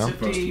today. You know?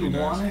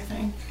 51, I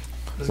think.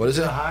 What is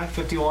it? The high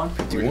 51,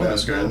 We can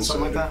ask her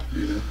something like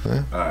insider,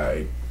 that.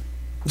 I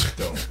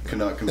don't.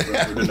 Cannot confirm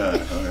or deny.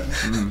 All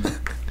right.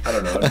 I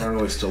don't know. I'm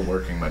normally still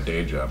working my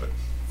day job at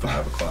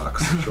 5 o'clock.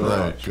 So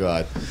Oh,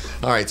 God.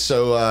 All right,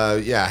 so,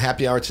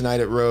 happy hour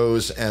tonight at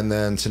Rose, and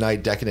then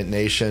tonight, Decadent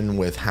Nation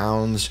with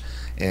Hounds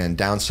and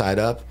Downside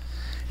Up.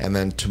 And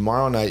then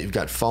tomorrow night, you've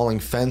got Falling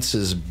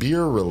Fences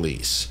beer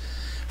release.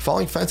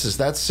 Falling Fences,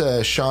 that's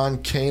Sean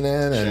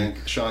Kanan and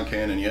Sean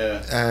Cannon,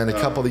 yeah. and a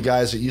couple of the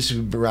guys that used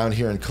to be around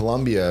here in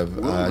Columbia.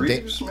 Will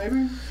Reeves,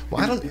 maybe?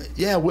 Well, I don't.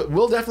 Yeah,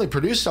 Will definitely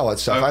produced all that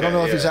stuff. I don't Okay,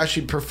 know if he's yeah.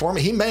 actually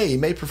performing. He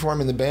may perform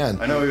in the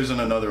band. I know he was in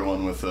another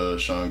one with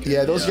Sean Cannon.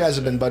 Yeah, those guys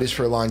have been buddies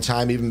for a long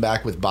time, even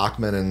back with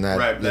Bachman and that.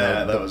 Right, you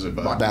know, that was it.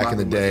 back in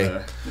the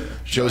day.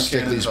 Joe Sean Stickley's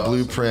Cannon's awesome.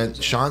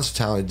 Blueprint. Sean's a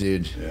talented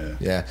dude.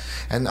 Yeah.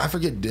 And I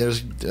forget,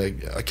 there's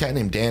a cat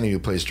named Danny who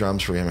plays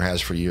drums for him or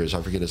has for years.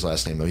 I forget his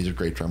last name, though. He's a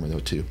great drummer, though,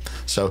 too.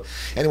 So,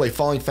 anyway,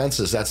 Falling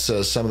Fences, that's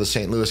some of the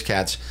St. Louis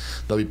cats.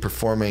 They'll be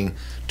performing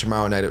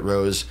tomorrow night at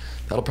Rose.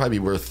 That'll probably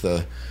be worth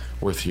your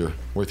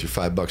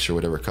 $5 or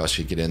whatever it costs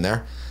you to get in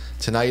there.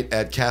 Tonight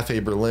at Cafe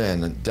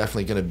Berlin,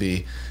 definitely going to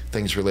be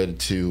things related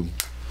to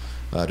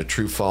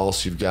True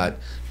False. You've got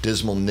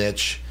Dismal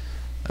Niche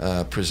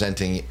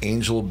presenting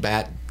Angel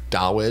Bat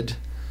Dawid,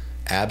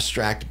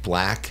 Abstract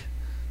Black,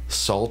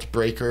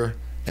 Saltbreaker,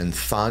 and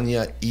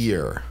Thanya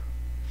Ear.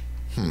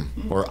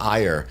 Or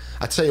Ire.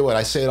 I tell you what,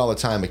 I say it all the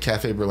time, but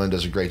Cafe Berlin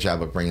does a great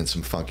job of bringing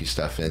some funky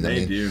stuff in.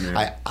 They do,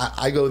 man.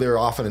 I go there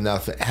often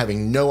enough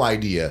having no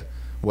idea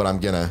what I'm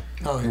gonna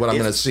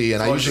see,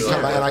 and I usually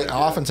come out, and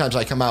oftentimes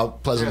I come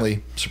out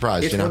pleasantly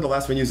surprised. It's one of the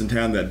last venues in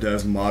town that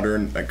does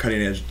modern, like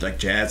cutting edge, like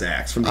jazz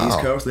acts from the East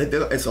Coast.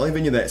 It's the only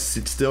venue that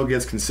still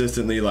gets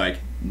consistently like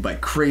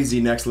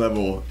crazy next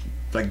level,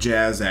 like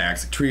jazz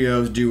acts,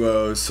 trios,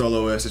 duos,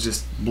 soloists. It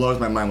just blows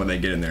my mind when they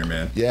get in there,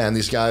 man. Yeah, and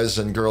these guys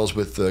and girls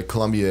with the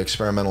Columbia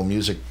Experimental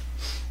Music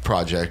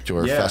Project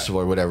or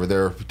Festival or whatever,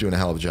 they're doing a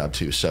hell of a job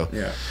too. So,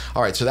 yeah.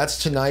 All right, so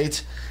that's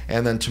tonight,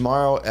 and then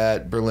tomorrow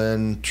at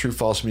Berlin, True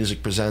False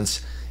Music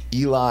presents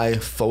Eli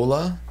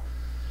Fola,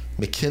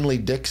 McKinley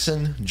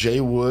Dixon,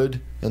 Jay Wood,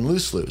 and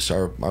Loose Loose,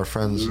 our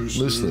friends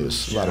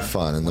Loose. A lot of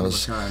fun, and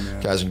those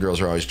guys and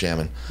girls are always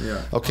jamming.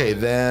 Yeah. Okay,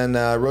 then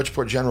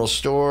Roachport General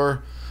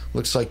Store.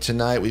 Looks like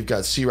tonight we've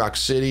got Sea Rock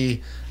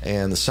City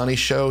and the Sunny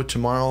Show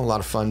tomorrow. A lot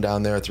of fun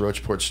down there at the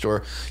Roachport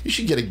store. You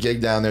should get a gig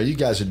down there. You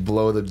guys would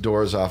blow the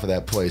doors off of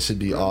that place. It'd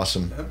be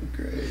awesome. That'd be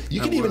great. You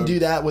could even do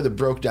that with a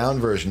broke down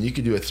version. You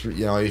could do if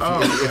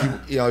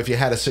you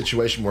had a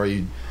situation where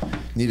you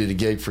needed a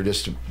gig for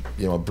just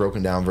a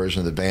broken down version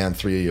of the band,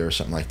 3 of you or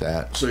something like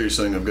that. So you're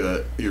saying I've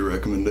got your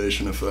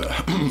recommendation if I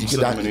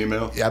send them an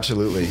email?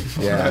 Absolutely.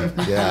 Yeah.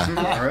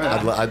 All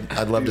right.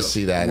 I'd love to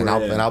see that, and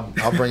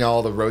I'll bring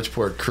all the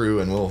Roachport crew,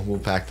 and we'll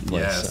pack the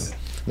place. Yes. So.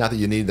 Not that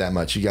you need that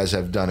much. You guys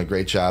have done a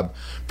great job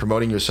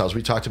promoting yourselves.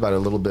 We talked about it a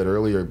little bit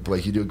earlier,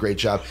 Blake. You do a great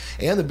job,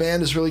 and the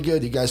band is really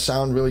good. You guys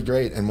sound really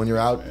great, and when you're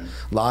out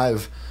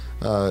live,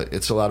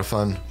 it's a lot of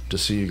fun to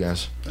see you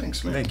guys.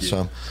 Thanks, man. Thank you.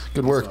 So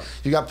good work.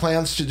 You got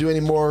plans to do any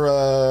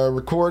more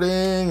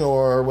recording,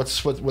 or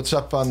what's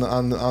up on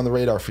the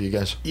radar for you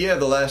guys? Yeah,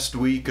 the last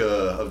week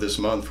of this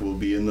month we'll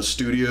be in the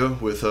studio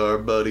with our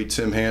buddy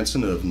Tim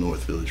Hansen of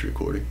North Village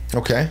Recording.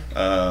 Okay.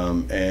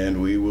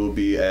 And we will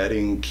be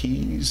adding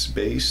keys,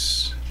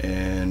 bass,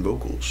 and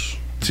vocals.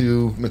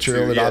 To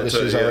material that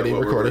obviously is already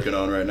what recorded. We're working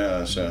on right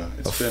now. So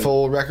it's A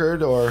full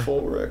record or?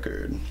 full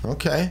record.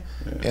 Okay.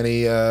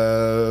 Any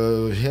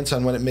hints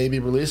on when it may be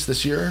released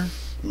this year?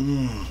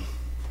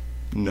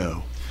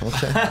 No.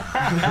 Okay.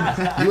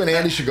 You and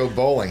Andy should go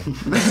bowling.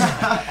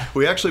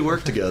 We actually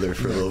worked together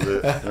for a little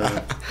bit.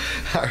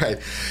 All right.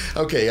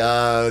 Okay.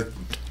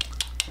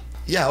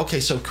 Okay,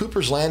 so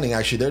Cooper's Landing,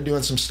 actually, they're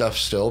doing some stuff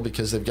still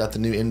because they've got the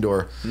new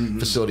indoor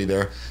facility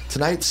there.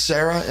 Tonight,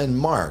 Sarah and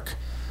Mark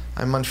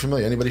I'm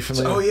unfamiliar. Anybody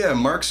familiar? Oh yeah,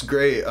 Mark's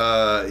great.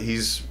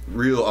 He's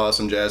real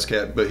awesome jazz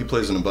cat, but he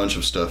plays in a bunch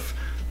of stuff.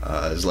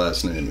 His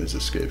last name is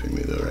escaping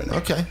me though right now.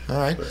 Okay, all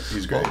right. But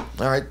he's great. Well,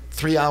 all right,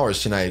 3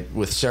 hours tonight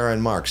with Sarah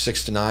and Mark,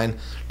 6 to 9.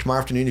 Tomorrow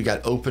afternoon you got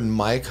Open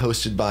Mic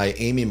hosted by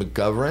Amy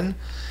McGovern.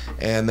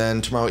 And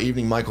then tomorrow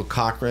evening, Michael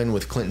Cochran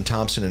with Clinton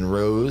Thompson and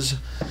Rose.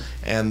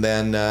 And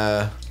then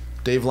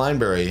Dave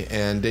Lineberry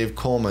and Dave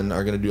Coleman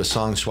are going to do a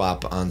song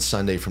swap on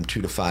Sunday from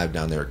 2 to 5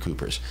 down there at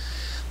Cooper's.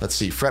 Let's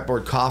see,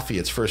 Fretboard Coffee,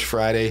 it's First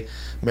Friday.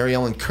 Mary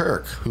Ellen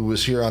Kirk, who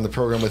was here on the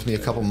program with me a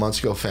couple months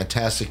ago,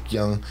 fantastic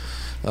young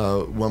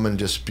woman,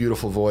 just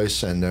beautiful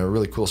voice and a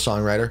really cool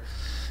songwriter.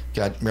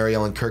 Got Mary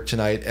Ellen Kirk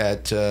tonight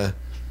at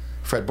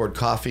Fretboard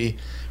Coffee.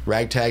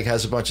 Ragtag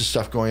has a bunch of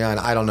stuff going on.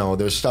 I don't know.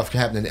 There's stuff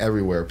happening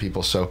everywhere,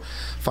 people. So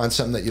find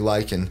something that you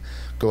like and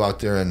go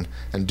out there and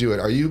do it.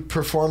 Are you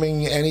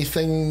performing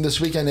anything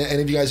this weekend?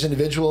 Any of you guys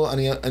individual?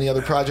 Any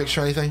other projects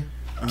or anything?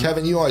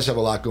 Kevin, you always have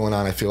a lot going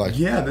on, I feel like.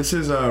 Yeah, this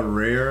is a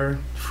rare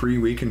free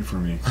weekend for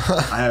me.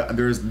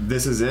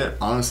 This is it,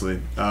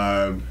 honestly.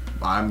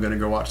 I'm gonna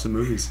go watch the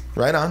movies.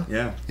 Right on.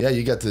 Yeah. Yeah,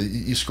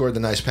 you scored the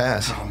nice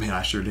pass. Oh man,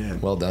 I sure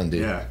did. Well done,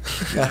 dude.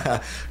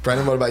 Yeah.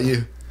 Brendan, what about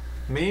you?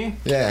 Me?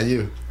 Yeah,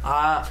 you.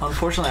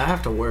 Unfortunately, I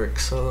have to work,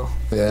 so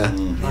Yeah.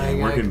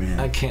 Working man.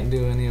 I can't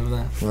do any of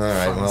that. All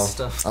right. fun Well,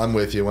 stuff. I'm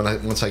with you.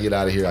 Once I get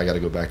out of here, I got to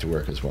go back to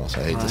work as well.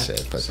 So I hate to say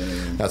it, but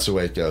that's the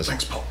way it goes.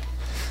 Thanks, Paul.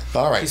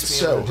 All right. Keeps me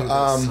So, able to do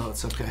this, so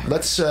it's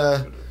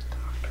okay.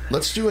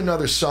 let's do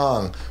another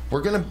song.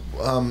 We're gonna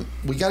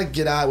we got to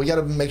get out. We got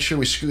to make sure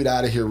we scoot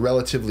out of here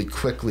relatively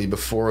quickly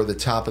before the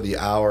top of the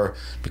hour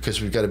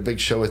because we've got a big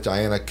show with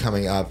Diana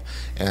coming up,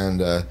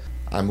 and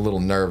I'm a little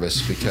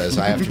nervous because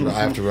I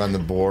have to run the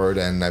board,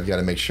 and I've got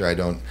to make sure I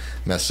don't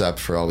mess up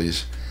for all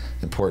these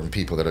important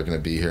people that are going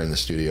to be here in the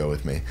studio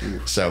with me.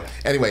 So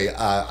anyway,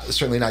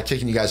 certainly not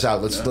kicking you guys out.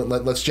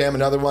 Let's jam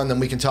another one, then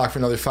we can talk for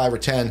another 5 or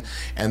 10,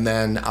 and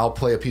then I'll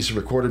play a piece of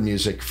recorded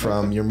music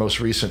from your most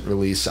recent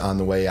release on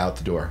the way out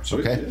the door.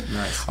 Okay?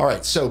 Nice. All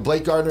right, so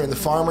Blake Gardner and the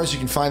Farmers, you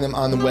can find them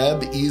on the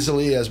web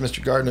easily, as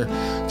Mr. Gardner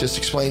just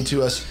explained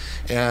to us,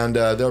 and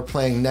they're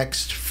playing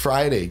next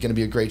Friday. Going to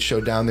be a great show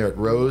down there at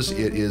Rose.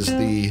 It is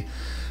the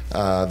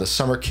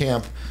summer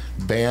camp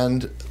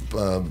band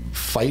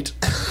fight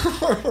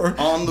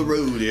On the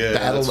road, yeah.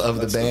 Battle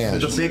of the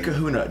Band. The Big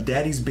Kahuna,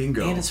 Daddy's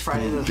Bingo. And it's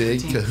Friday the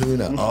Big 13th.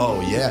 Kahuna.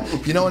 Oh yeah.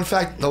 You know, in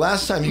fact, the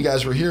last time you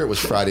guys were here, it was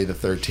Friday the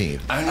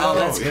 13th. I know. Oh,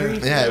 that's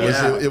great.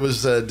 Yeah, it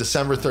was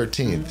December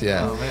 13th.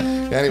 Yeah. Oh,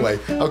 man. Anyway,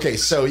 okay,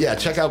 so yeah,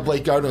 check out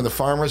Blake Gardner and the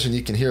Farmers, and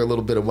you can hear a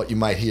little bit of what you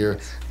might hear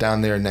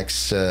down there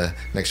next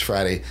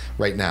Friday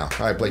right now.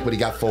 All right, Blake, what do you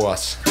got for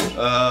us?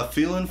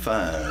 Feeling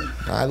fine.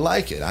 I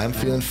like it. I'm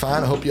feeling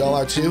fine. I hope you all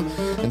are too.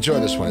 Enjoy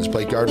this one. It's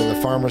Blake Gardner and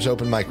the Farmers,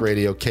 Open Mic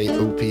Radio,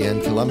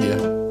 KOPN Columbia.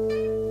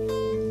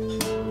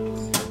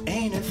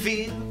 Ain't it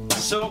feel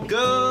so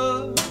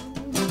good?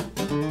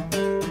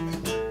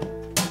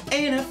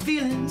 Ain't it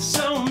feeling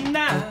so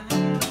nice?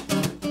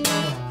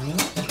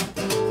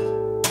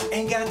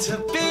 Ain't got to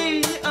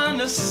be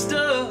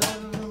understood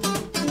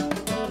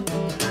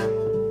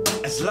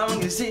as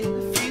long as it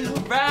feels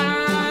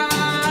right.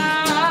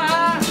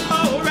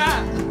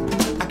 Alright,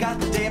 I got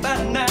the day by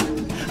the night.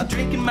 I'm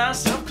drinking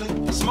myself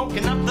clean,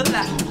 smoking up the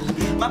light.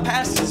 My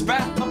past is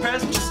bright, my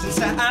present just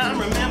inside. I'm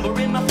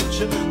remembering my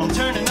future, I'm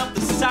turning up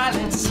the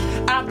silence.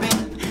 I've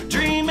been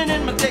dreaming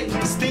in my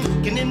days,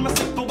 thinking in my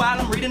sleep while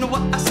I'm reading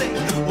what I say.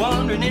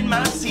 Wandering in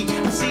my seat,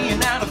 I'm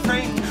seeing out of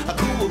frame. A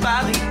cool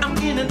valley, I'm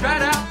getting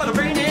right out by the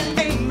rain and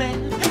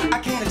amen. I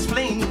can't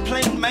explain the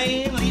plain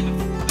man, leave it.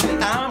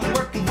 I'm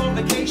working for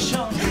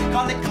vacation,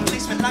 call it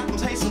complacement like I'm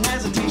facing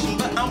hesitation.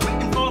 But I'm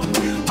waiting for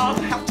all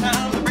the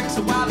halftime, the breaks,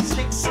 the wild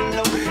stakes and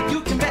low.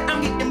 You can bet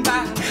I'm getting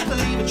by,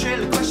 leave a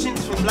trail of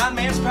questions from blind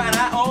man's pride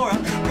eye or a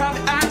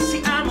private eye.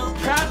 See, I'm a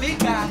private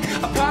guy,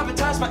 I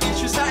privatize my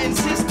interests, I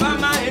insist by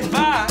my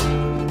advice.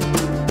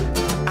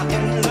 I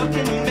ain't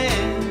looking to me.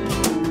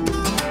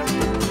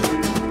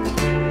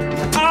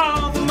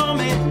 All the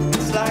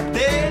moments like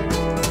that,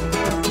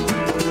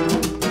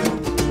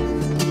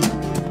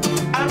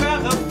 I'd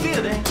rather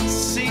feel than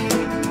see.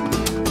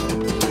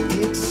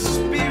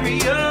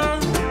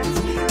 Experience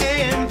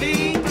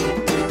envy.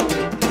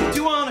 Do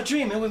you wanna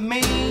dream it with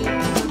me?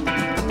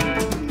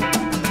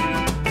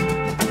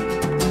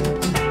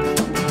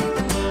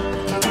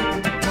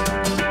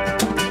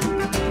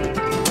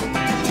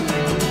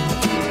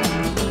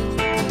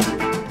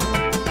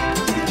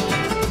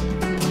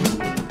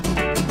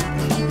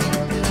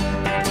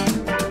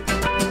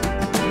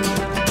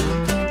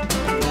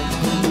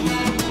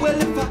 Well,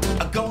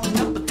 if I going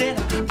up, then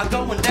I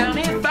going down.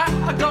 If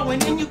I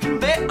going in, you can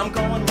bet I'm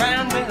going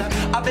round. Well,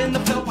 I've been the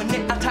flow when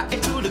it I tie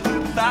it to the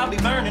groove. I'll be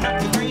burning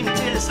up the green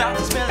until it starts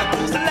to smell like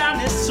blues. The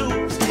loudness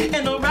soothes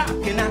and the rock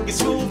and I get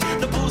smooth.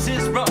 The booze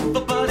is rough,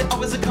 but it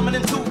always a coming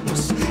in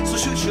twos. So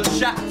shoot your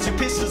shots, your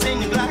pistols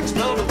and your glocks.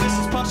 Blow the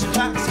whistles, punch your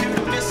clocks, shoot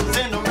the missiles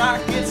and the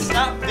rockets.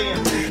 Stop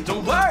them.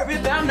 Don't worry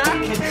about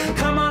knocking.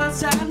 Come on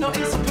outside, no,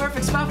 it's a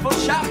perfect spot for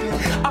shopping.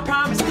 I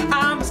promise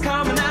I'm as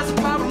common as a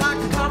problem. Like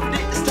a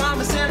confident as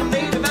Thomas and I'm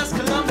native as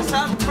Columbus.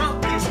 I'm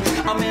from this.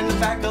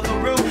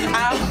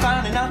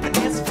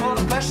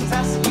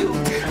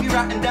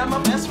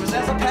 my best words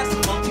as I pass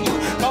them on to you.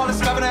 Call it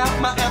scrubbing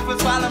out my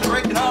efforts while I'm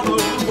breaking all the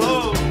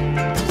rules.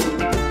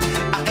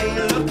 I ain't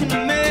looking to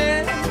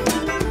man.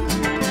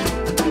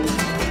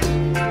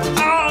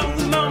 All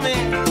the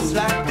moments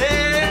like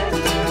that,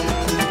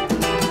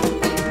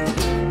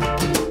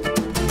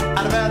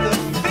 I'd rather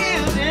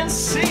feel than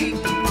see,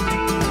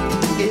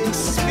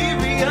 experience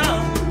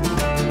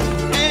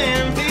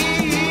and be.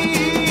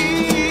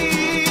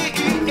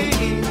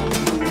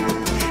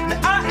 Now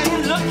I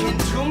ain't looking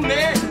to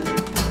man.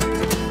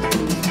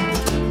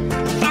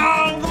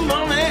 All the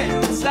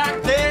moments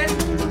like that,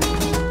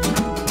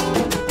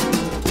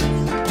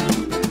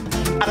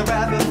 I'd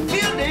rather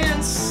feel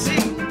than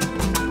see,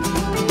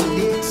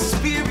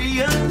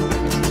 experience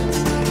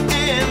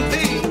and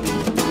be.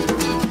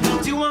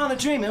 Do you wanna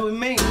dream it with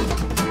me?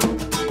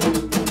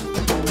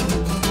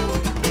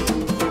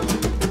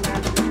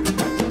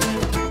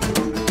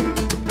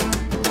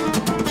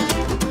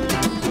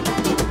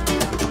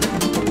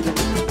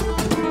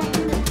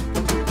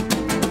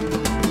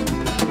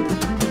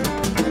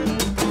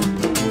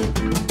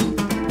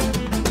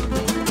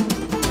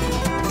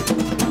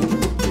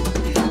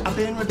 I've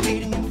been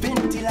repeating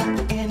infinity like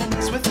the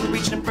enemies with the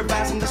reaching,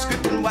 improvising the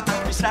script, and while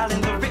I'm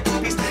freestyling the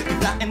written piece,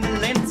 flying the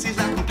lenses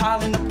like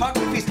compiling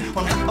apocryphes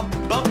on high up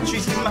above the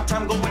trees. Keep my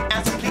time going,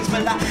 answer please,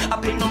 but I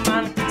pay no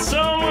mind. Can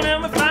someone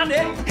help me find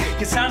it?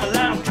 Yes, I'm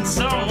alive. Can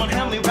someone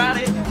help me write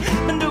it?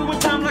 Been doing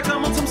time like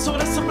I'm on some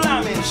sort of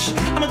sublime-ish.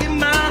 I'ma get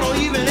mine, or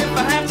even if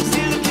I have to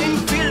steal it, can you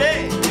feel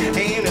it?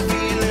 Ain't it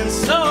feeling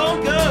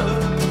so good?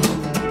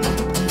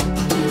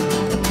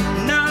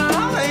 No,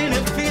 ain't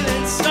it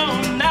feeling so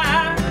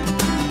nice?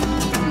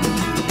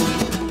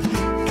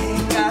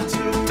 Ain't got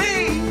to be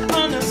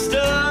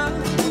understood.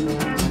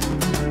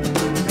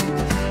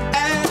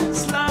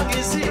 As long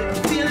as it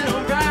feeling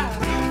alright,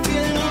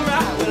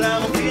 well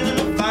I'm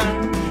feeling fine.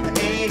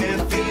 Ain't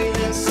it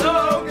feeling so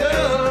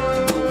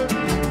good?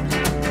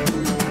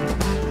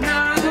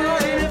 Now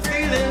ain't it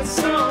feeling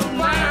so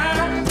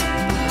nice?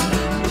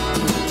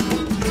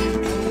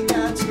 Ain't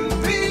got to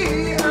be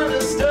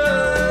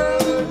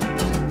understood.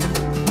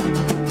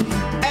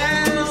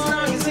 As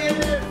long as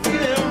it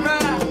feeling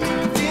right,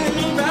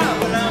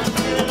 well I'm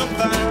feeling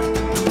fine.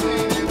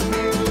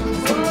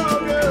 So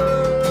good.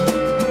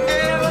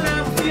 Yeah, well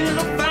I'm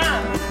feeling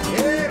fine.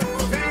 Yeah,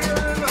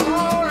 feeling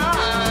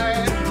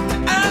alright.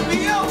 I'll be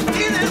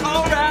feeling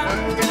alright.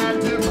 Got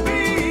to be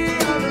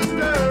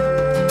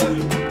understood.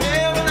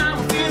 Yeah, well I'm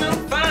feeling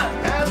fine.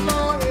 As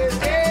long as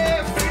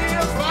it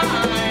feels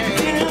fine.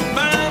 Feeling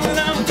fine, well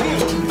I'm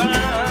feeling fine.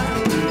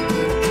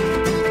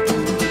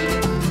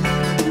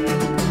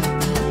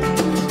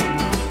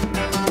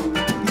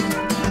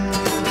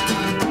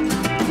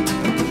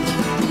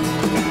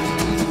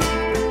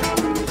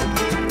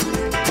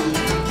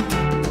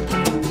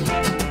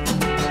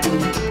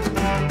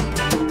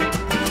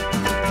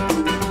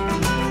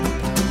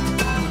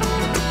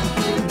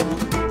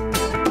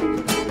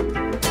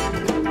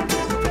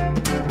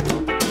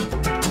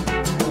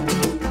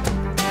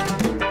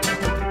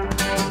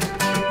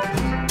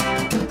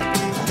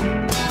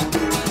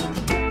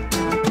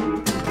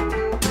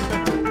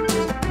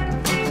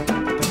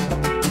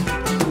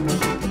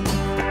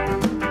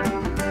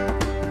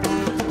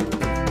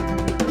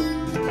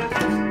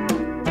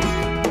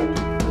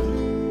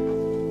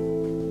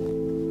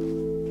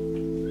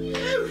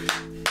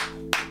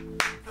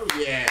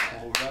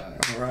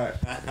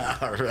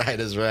 All right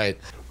is right.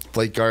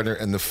 Blake Gardner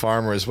and the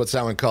Farmers. What's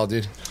that one called,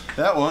 dude?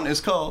 That one is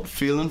called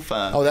Feeling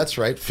Fine. Oh, that's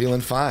right.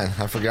 Feeling Fine.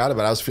 I forgot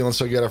about it. I was feeling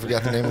so good I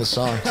forgot the name of the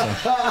song. So.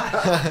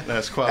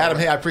 That's quite Adam,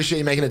 right. hey, I appreciate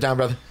you making it down,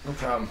 brother. No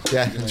problem.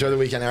 Yeah, enjoy the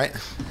weekend, all right?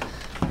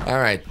 All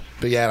right.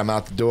 Big Adam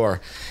out the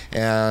door.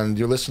 And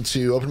you're listening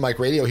to Open Mic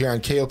Radio here on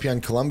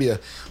KOPN Columbia.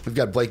 We've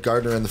got Blake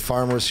Gardner and the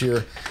Farmers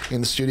here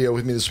in the studio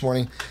with me this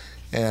morning.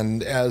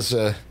 And as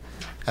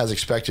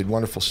expected,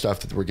 wonderful stuff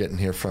that we're getting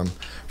here from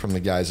the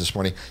guys this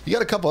morning. You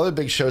got a couple other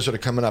big shows that are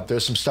coming up.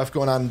 There's some stuff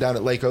going on down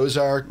at Lake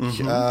Ozark,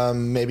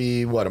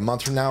 maybe, a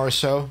month from now or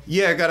so?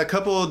 Yeah, I got a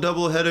couple of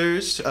double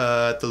headers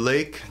at the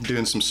lake,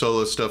 doing some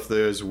solo stuff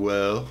there as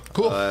well.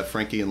 Cool.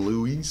 Frankie and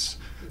Louise.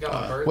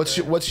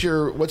 What's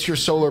your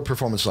solo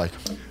performance like?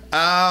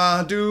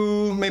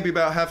 Do maybe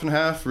about half and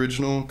half,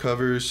 original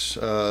covers,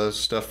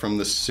 stuff from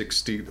the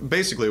 60s.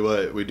 Basically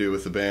what we do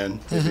with the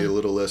band. Maybe a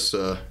little less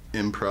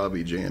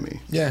improv-y,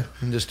 jammy. Yeah,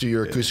 and just do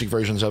your acoustic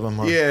versions of them?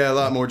 Or? Yeah, a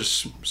lot more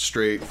just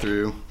straight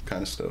through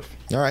kind of stuff.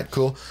 All right,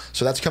 cool.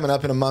 So that's coming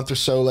up in a month or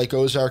so, Lake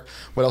Ozark.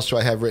 What else do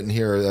I have written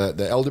here?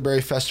 The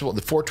Elderberry Festival,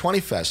 the 420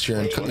 Fest here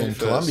in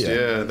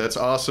Columbia. Yeah, that's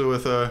also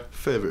with our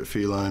favorite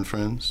feline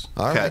friends.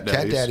 All right,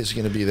 Cat Daddy's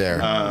going to be there.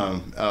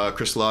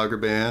 Chris Lager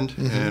Band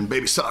and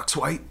Baby Socks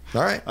White.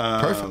 All right,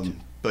 perfect.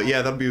 But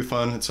yeah, that'll be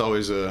fun. It's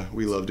always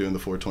we love doing the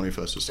 420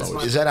 Fest. It's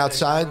always Is that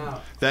outside?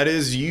 That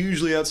is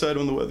usually outside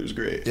when the weather's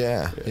great.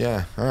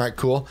 Yeah. All right,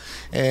 cool.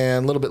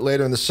 And a little bit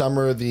later in the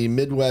summer, the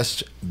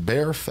Midwest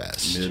Bear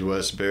Fest.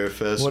 Midwest Bear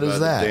Fest. What is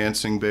that? The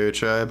Dancing Bear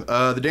Tribe.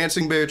 The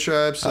Dancing Bear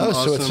Tribe.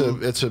 So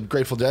it's a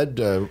Grateful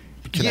Dead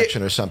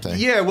connection or something.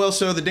 Yeah, well,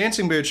 so the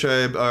Dancing Bear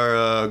Tribe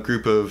are a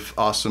group of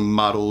awesome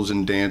models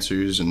and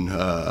dancers and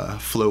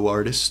flow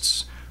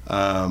artists.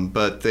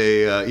 But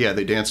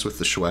they dance with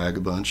the Schwag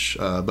a bunch,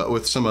 but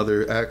with some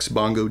other acts,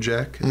 Bongo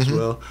Jack as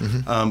well.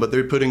 But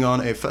they're putting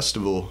on a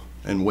festival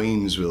in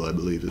Waynesville, I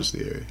believe, is the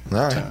area. All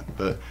right.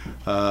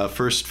 But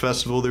first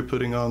festival they're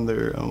putting on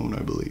their own,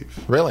 I believe.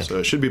 Really? So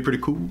it should be pretty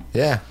cool.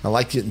 Yeah, I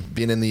like it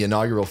being in the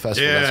inaugural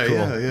festival. That's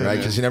cool, right?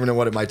 Because you never know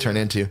what it might turn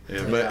into.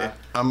 Yeah, but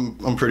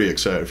I'm pretty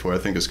excited for it. I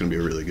think it's going to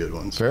be a really good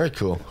one. So. Very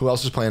cool. Who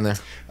else is playing there?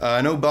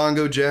 I know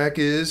Bongo Jack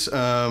is.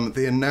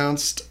 They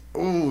announced...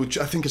 Oh,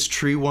 I think it's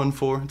Tree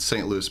 14. It's a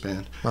St. Louis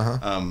band.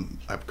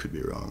 I could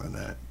be wrong on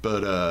that.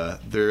 But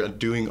they're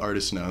doing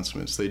artist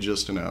announcements. They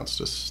just announced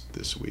us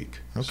this week.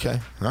 Okay.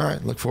 All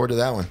right. Look forward to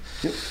that one.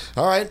 Yep.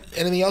 All right.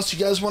 Anything else you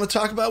guys want to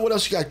talk about? What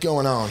else you got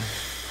going on?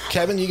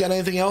 Kevin, you got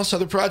anything else?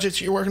 Other projects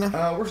you're working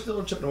on? We're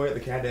still chipping away at the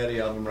Cat Daddy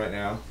album right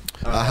now.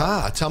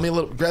 Tell me a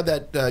little. Grab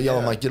that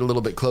yellow mic, get a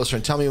little bit closer,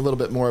 and tell me a little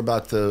bit more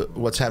about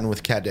what's happening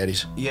with Cat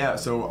Daddies. Yeah.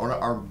 So one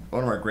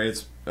of our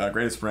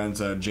greatest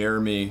friends,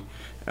 Jeremy.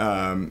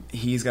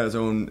 He's got his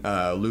own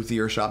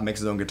luthier shop, makes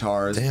his own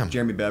guitars. Damn.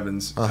 Jeremy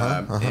Bevins,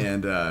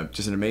 and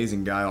just an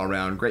amazing guy all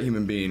around, great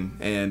human being.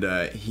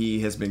 And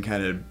he has been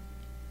kind of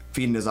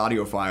feeding his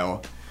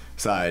audiophile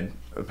side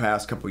the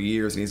past couple of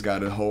years, and he's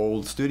got a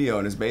whole studio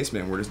in his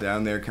basement. We're just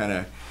down there kind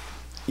of,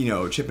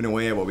 chipping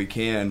away at what we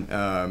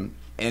can.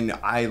 And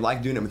I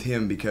like doing it with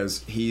him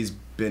because he's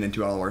been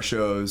into all of our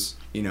shows.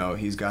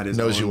 He's got his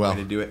knows own you well. way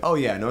to do it. Oh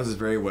yeah, knows us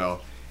very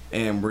well,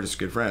 and we're just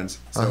good friends.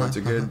 So it's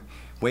a good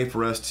way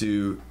for us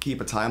to keep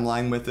a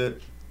timeline with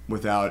it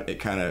without it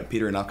kind of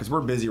petering off, because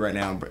we're busy right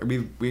now.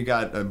 We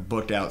got a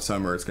booked out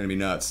summer. It's going to be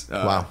nuts.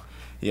 Wow.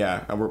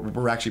 Yeah,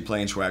 we're actually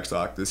playing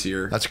Schwagstock this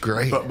year. That's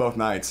great. Both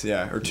nights,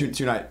 yeah, or two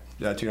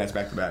nights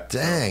back to back.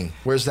 Dang,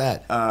 where's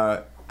that?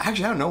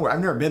 Actually, I don't know where.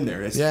 I've never been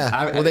there.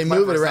 They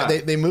move it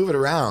around. They move it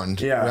around.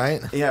 Yeah. Right.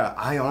 Yeah.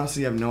 I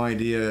honestly have no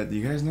idea. Do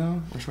you guys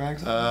know where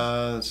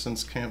Schwagstock?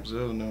 Since Camp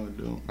Zoe, no, I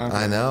don't.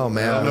 I know,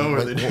 man. I know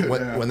where they do.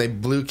 When they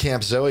blew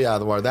Camp Zoe out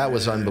of the water, that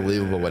was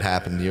unbelievable. What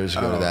happened years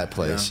ago to that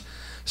place? Yeah.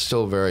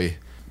 Still very.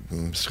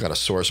 It's got a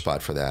sore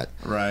spot for that.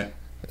 Right.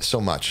 So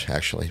much,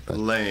 actually. But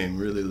lame,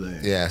 really lame.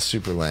 Yeah,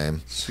 super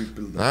lame.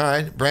 Super lame. All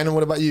right, Brandon.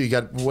 What about you?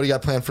 What do you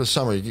got planned for the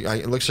summer?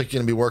 It looks like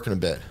you're gonna be working a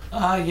bit.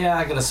 Yeah,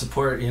 I gotta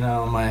support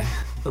my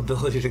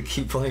ability to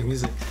keep playing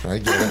music. I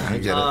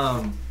get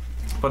it.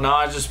 But no,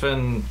 I've just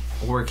been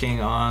working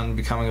on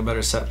becoming a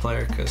better set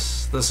player,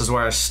 because this is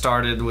where I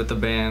started with the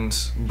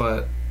band,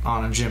 but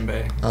on a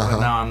djembe. But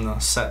now I'm the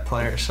set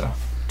player, so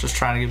just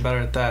trying to get better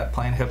at that,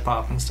 playing hip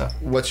hop and stuff.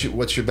 What's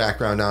your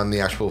background on the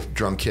actual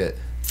drum kit?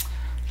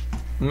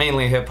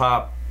 Mainly hip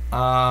hop.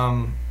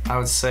 I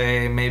would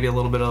say maybe a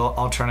little bit of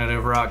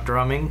alternative rock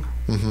drumming.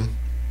 Mm-hmm.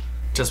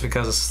 Just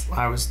because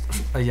I was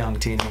a young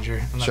teenager,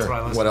 and that's what I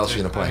listened to. What else are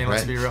you gonna play?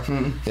 Let's be real.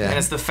 Yeah. And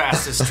it's the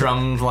fastest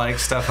drum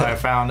stuff I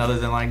found, other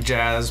than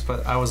jazz.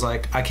 But I was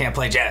like, I can't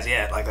play jazz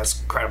yet.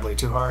 That's incredibly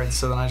too hard.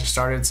 So then I just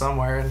started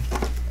somewhere. And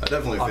I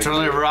definitely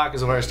alternative rock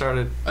is where I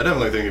started. I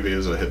definitely think of you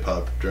as a hip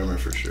hop drummer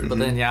for sure. But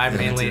then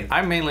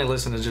I mainly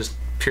listen to just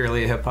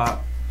purely hip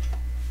hop.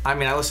 I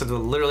mean, I listen to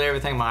literally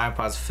everything. My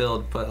iPod's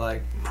filled,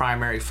 but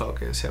primary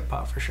focus hip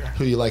hop for sure.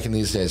 Who are you liking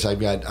these days? I've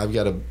got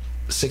a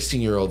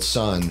 16-year-old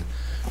son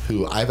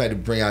who I've had to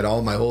bring out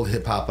all my old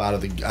hip hop out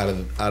of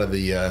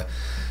the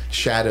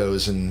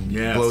shadows and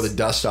blow the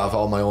dust off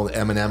all my old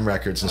Eminem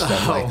records and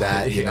stuff like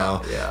that,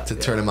 to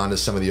turn them onto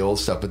some of the old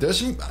stuff. But there's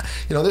some,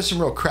 there's some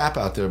real crap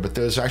out there, but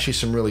there's actually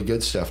some really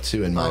good stuff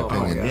too, in my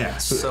opinion. Yeah,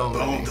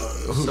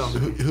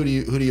 Who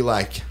do you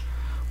like?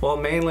 Well,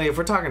 mainly, if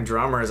we're talking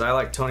drummers, I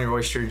like Tony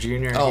Royster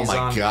Jr. Oh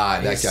my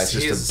God, that guy's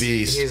just a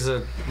beast. He's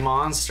a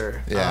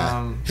monster.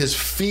 Yeah, his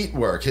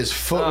footwork is.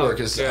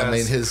 His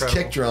incredible.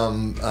 Kick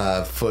drum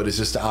foot is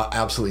just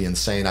absolutely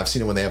insane. I've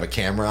seen it when they have a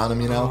camera on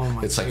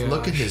him. It's like,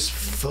 look at his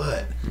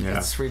foot. Yeah,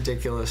 it's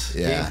ridiculous.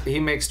 Yeah, he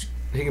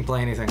can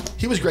play anything.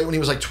 He was great when he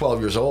was 12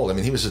 years old. I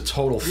mean, he was a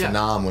total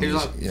phenom when he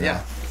was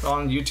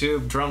on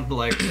YouTube, drum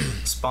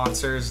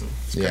sponsors.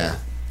 Yeah.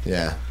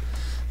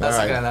 That's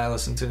the guy that I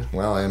listen to.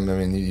 Well, I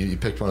mean, you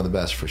picked one of the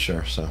best for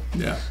sure. So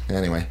yeah.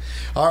 Anyway,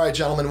 all right,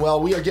 gentlemen.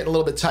 Well, we are getting a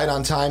little bit tight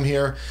on time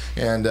here,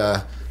 and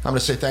I'm going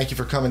to say thank you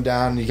for coming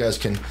down. You guys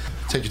can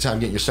take your time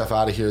getting your stuff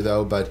out of here,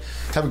 though. But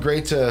have a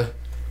great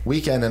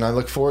weekend, and I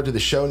look forward to the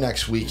show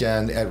next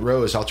weekend at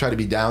Rose. I'll try to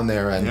be down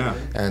there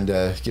and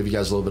give you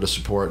guys a little bit of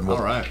support. And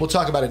we'll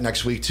talk about it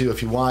next week too,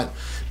 if you want.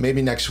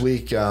 Maybe next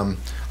week.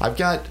 I've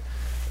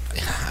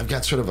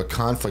got sort of a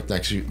conflict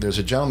next week. There's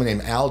a gentleman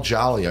named Al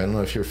Jolly. I don't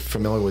know if you're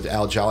familiar with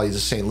Al Jolly. He's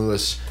a St.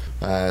 Louis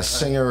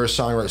singer or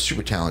songwriter,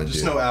 super talented dude.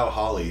 Just know Al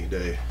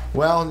Holiday.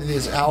 Well,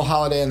 it's Al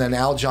Holiday and then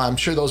Al Jolly. I'm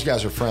sure those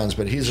guys are friends,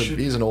 but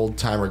he's an old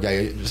timer guy.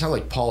 It sounds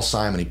like Paul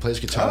Simon. He plays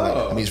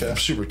guitar, he's a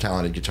super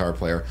talented guitar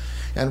player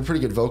and a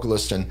pretty good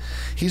vocalist. And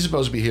he's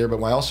supposed to be here, but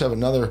I also have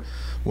another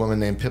woman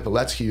named Pippa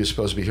Letsky who's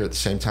supposed to be here at the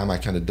same time. I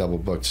kind of double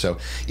booked. So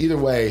either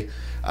way,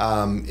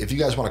 if you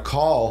guys want to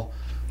call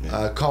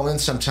in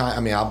sometime.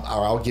 I mean,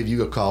 I'll give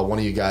you a call, one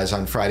of you guys,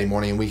 on Friday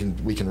morning, and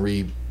we can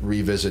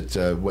revisit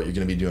what you're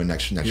going to be doing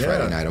next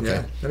Friday night. Okay.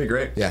 Yeah, that'd be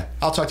great. Yeah,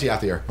 I'll talk to you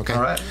after the air. Okay.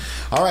 All right.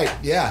 All right.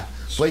 Yeah.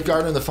 Blake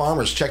Gardner and the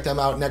Farmers. Check them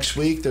out next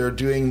week. They're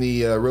doing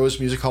the Rose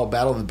Music Hall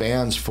Battle of the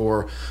Bands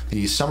for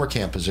the summer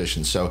camp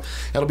position. So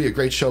that'll be a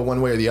great show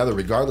one way or the other,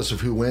 regardless of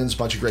who wins. A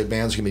bunch of great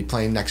bands are going to be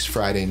playing next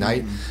Friday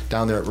night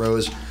down there at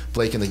Rose.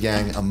 Blake and the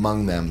gang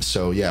among them.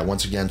 So yeah,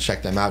 once again,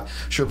 check them out.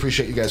 Sure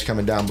appreciate you guys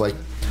coming down, Blake.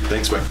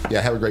 Thanks, man.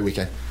 Yeah, have a great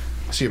weekend.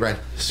 See you, Brian.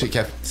 See you,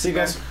 Kev. See you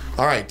guys.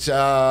 All right,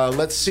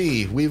 let's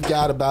see. We've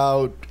got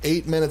about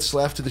 8 minutes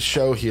left of the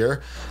show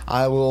here.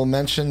 I will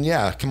mention,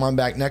 come on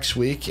back next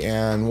week,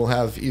 and we'll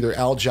have either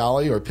Al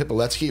Jolly or Pip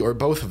Aletsky or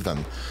both of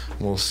them.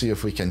 We'll see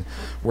if we can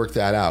work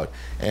that out.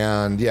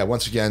 And,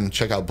 once again,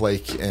 check out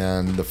Blake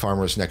and the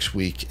Farmers next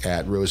week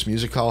at Rose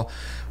Music Hall.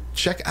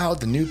 Check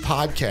out the new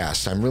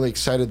podcast. I'm really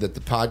excited that the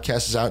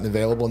podcast is out and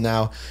available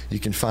now. You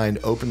can find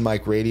Open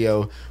Mic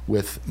Radio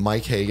with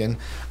Mike Hagan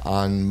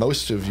on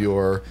most of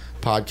your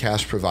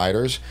podcast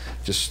providers.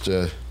 Just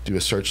do a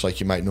search like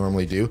you might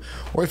normally do.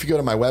 Or if you go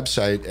to my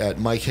website at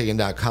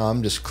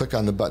mikehagan.com, just click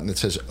on the button that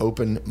says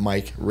Open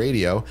Mic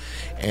Radio,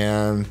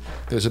 and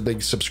there's a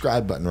big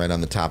subscribe button right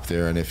on the top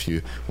there, and if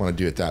you want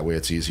to do it that way,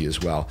 it's easy as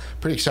well.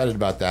 Pretty excited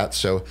about that,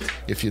 so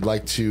if you'd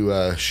like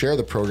to share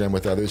the program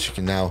with others, you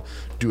can now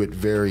do it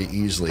very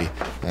easily.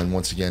 And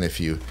once again, if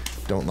you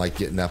don't like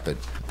getting up at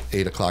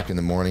 8 o'clock in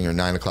the morning or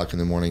 9 o'clock in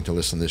the morning to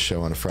listen to this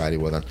show on a Friday,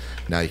 well then,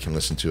 now you can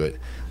listen to it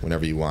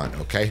whenever you want,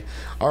 okay?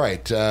 All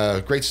right,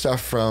 great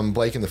stuff from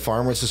Blake and the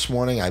Farmers this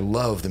morning. I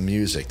love the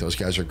music. Those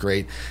guys are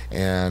great,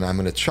 and I'm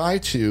going to try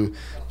to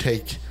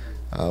take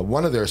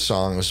one of their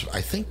songs,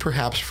 I think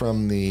perhaps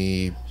from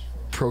the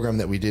program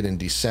that we did in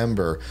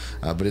December,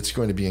 but it's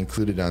going to be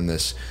included on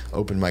this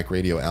Open Mic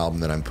Radio album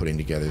that I'm putting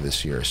together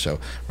this year. So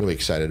really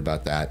excited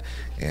about that,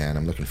 and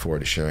I'm looking forward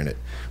to sharing it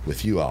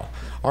with you all.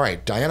 All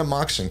right, Diana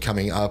Moxon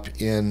coming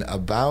up in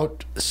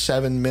about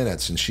 7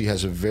 minutes, and she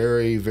has a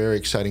very, very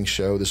exciting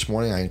show this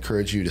morning. I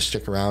encourage you to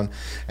stick around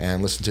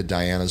and listen to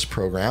Diana's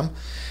program.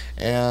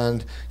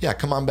 And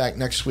come on back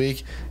next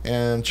week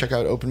and check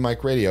out Open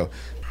Mic Radio.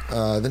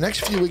 The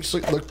next few weeks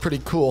look pretty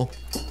cool.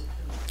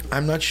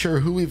 I'm not sure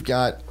who we've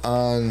got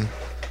on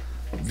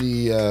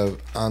the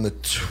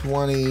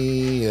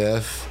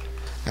 20th.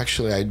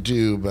 Actually, I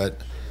do,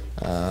 but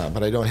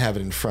I don't have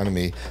it in front of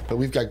me. But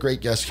we've got great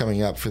guests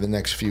coming up for the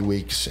next few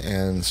weeks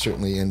and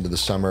certainly into the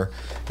summer.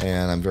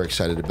 And I'm very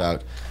excited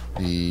about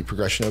the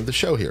progression of the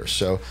show here.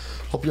 So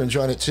hope you're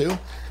enjoying it too.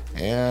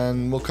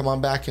 And we'll come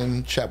on back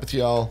and chat with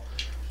you all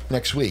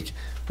next week.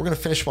 We're going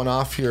to finish one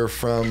off here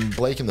from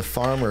Blake and the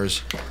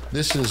Farmers.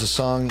 This is a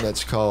song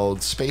that's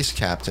called Space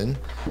Captain,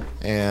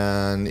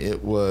 and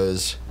it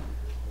was,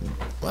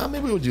 maybe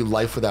we'll do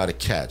Life Without a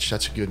Catch.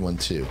 That's a good one,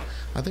 too.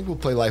 I think we'll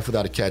play Life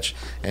Without a Catch,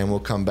 and we'll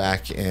come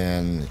back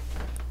and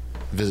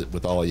visit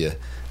with all of you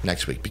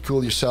next week. Be cool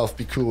to yourself,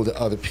 be cool to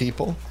other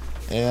people,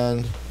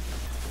 and,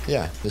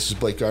 this is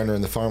Blake Gardner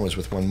and the Farmers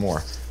with one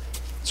more.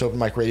 It's Open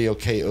Mic Radio,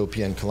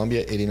 KOPN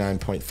Columbia,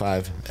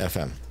 89.5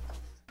 FM.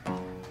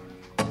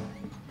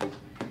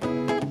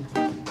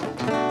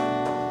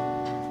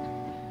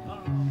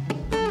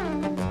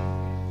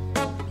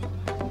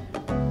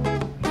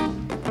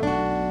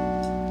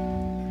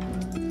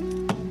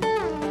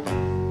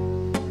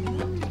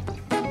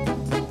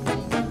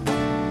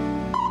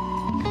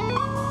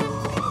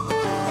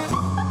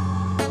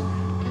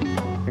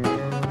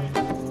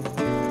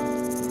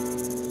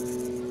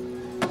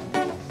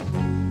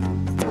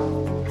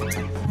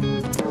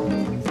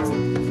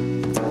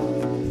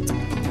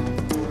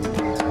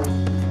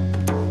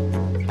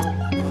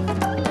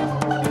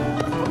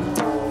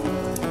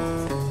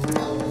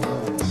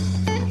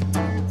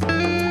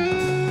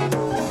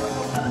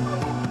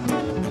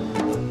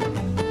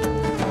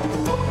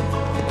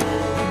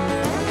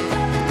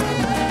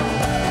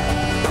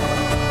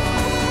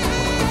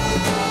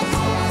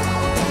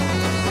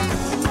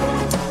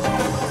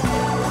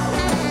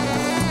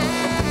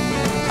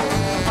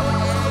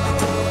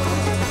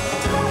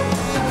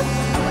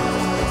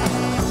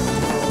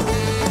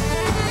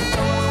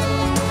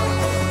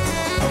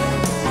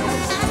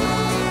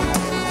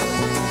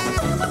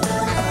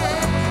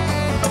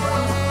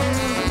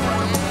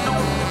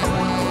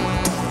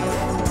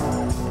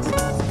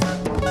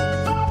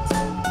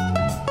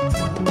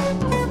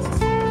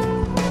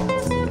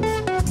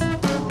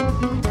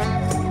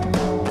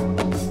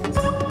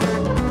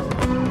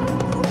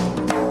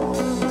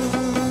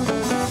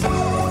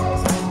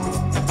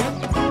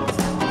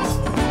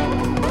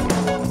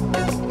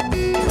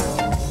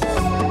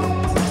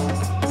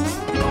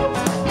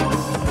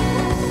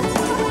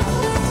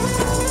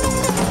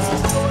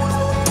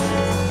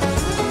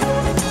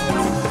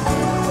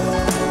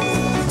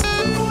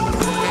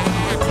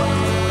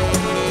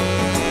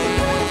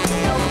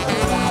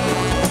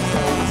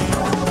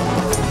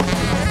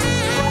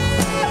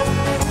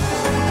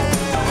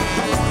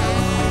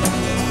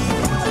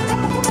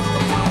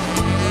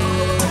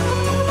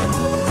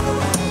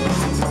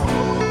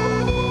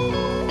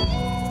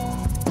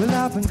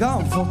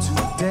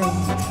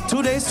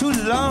 2 days too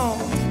long.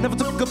 Never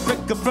took a break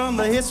from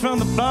the hits from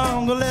the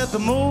bong. Gonna let the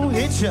mood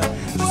hit ya.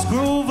 Just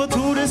groove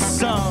to this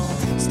song.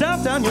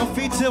 Stomp down your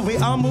feet till we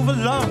all move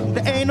along.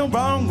 There ain't no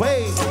wrong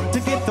way to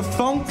get the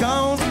funk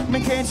on.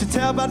 Man, can't you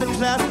tell by the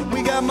class?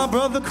 We got my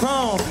brother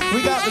Chrome.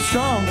 We got the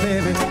strong,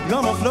 baby.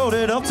 Gonna float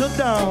it up till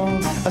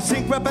dawn. I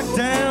sink right back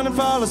down and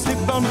fall asleep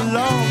on the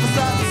lawn.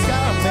 Beside the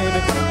sky,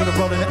 baby. Gonna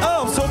roll it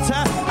up so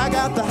tight. I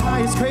got the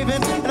highest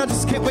craving, and I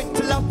just can't wait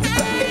till I get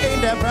back. It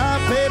ain't that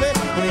right, baby?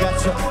 When you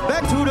got you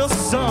back to the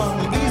sun,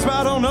 you ease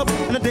right on up,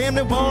 and I damn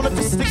near wanna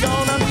just stick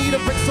on. I need a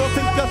break, so I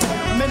think a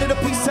minute, a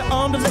piece of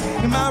on the leg.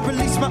 And I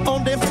release my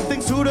own damn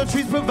things to the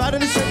trees,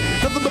 providing the shit.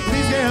 Nothing but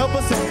please can't help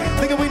us.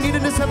 Thinking we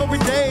needed this every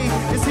day.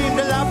 It seemed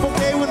a life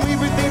okay when we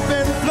were deep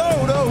and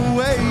float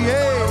away.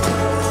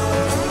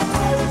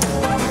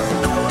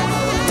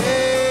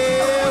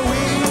 Yeah, we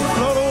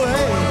float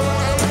away.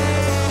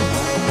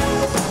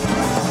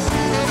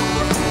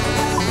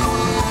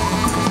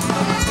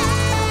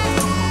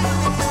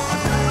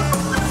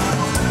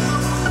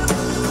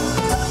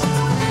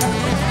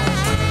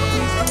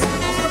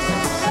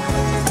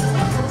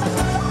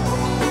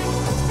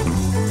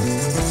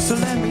 So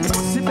let me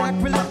sit back,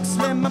 relax,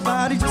 let my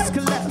body just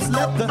collapse.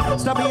 Let the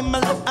stop being my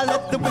life. I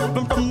let the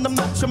whipping from the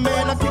macho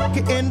man. I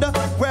kick it in the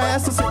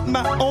grass. I set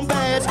my own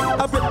badge.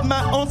 I rip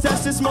my own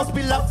stash. This must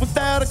be life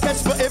without a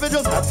catch. But if it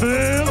just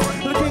happens,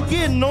 I can't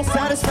get no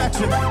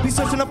satisfaction. Be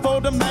searching up for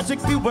the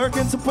magic. Be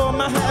working to pull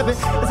my habit.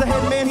 As a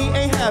head man, he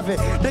ain't have it.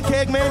 The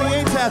keg man, he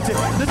ain't tapped it.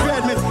 The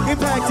dread man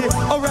impacted.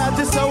 Alright,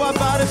 this so I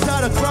bought a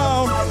shot of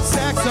throne.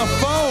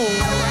 Saxophone.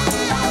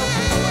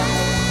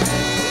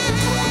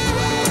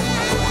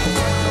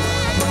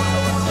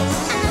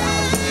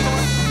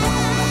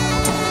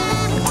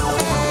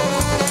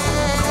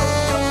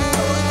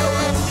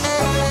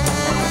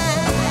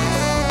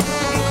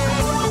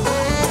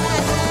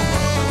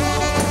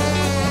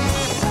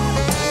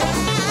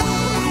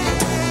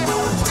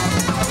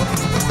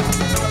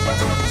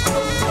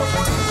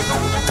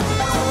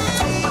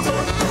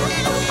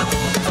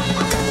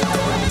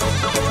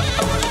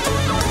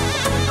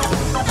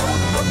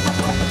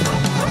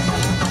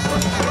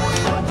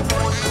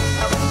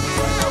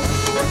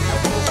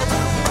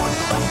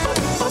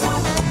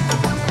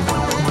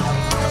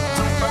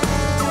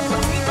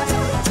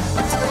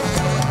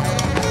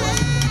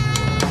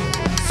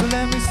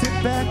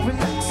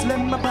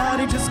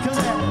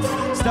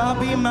 Stop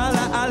being my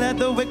life. I let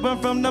the wick burn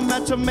from the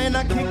macho man.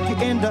 I kick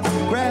it in the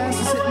grass.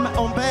 I sit in my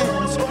own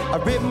bench. I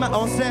rip my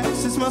own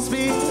steps. This must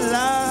be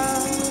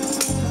life.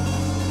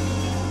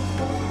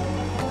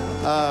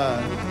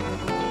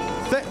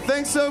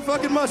 Thanks so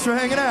fucking much for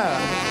hanging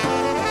out.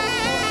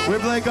 We're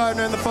Blake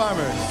Gardner and the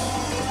Farmers.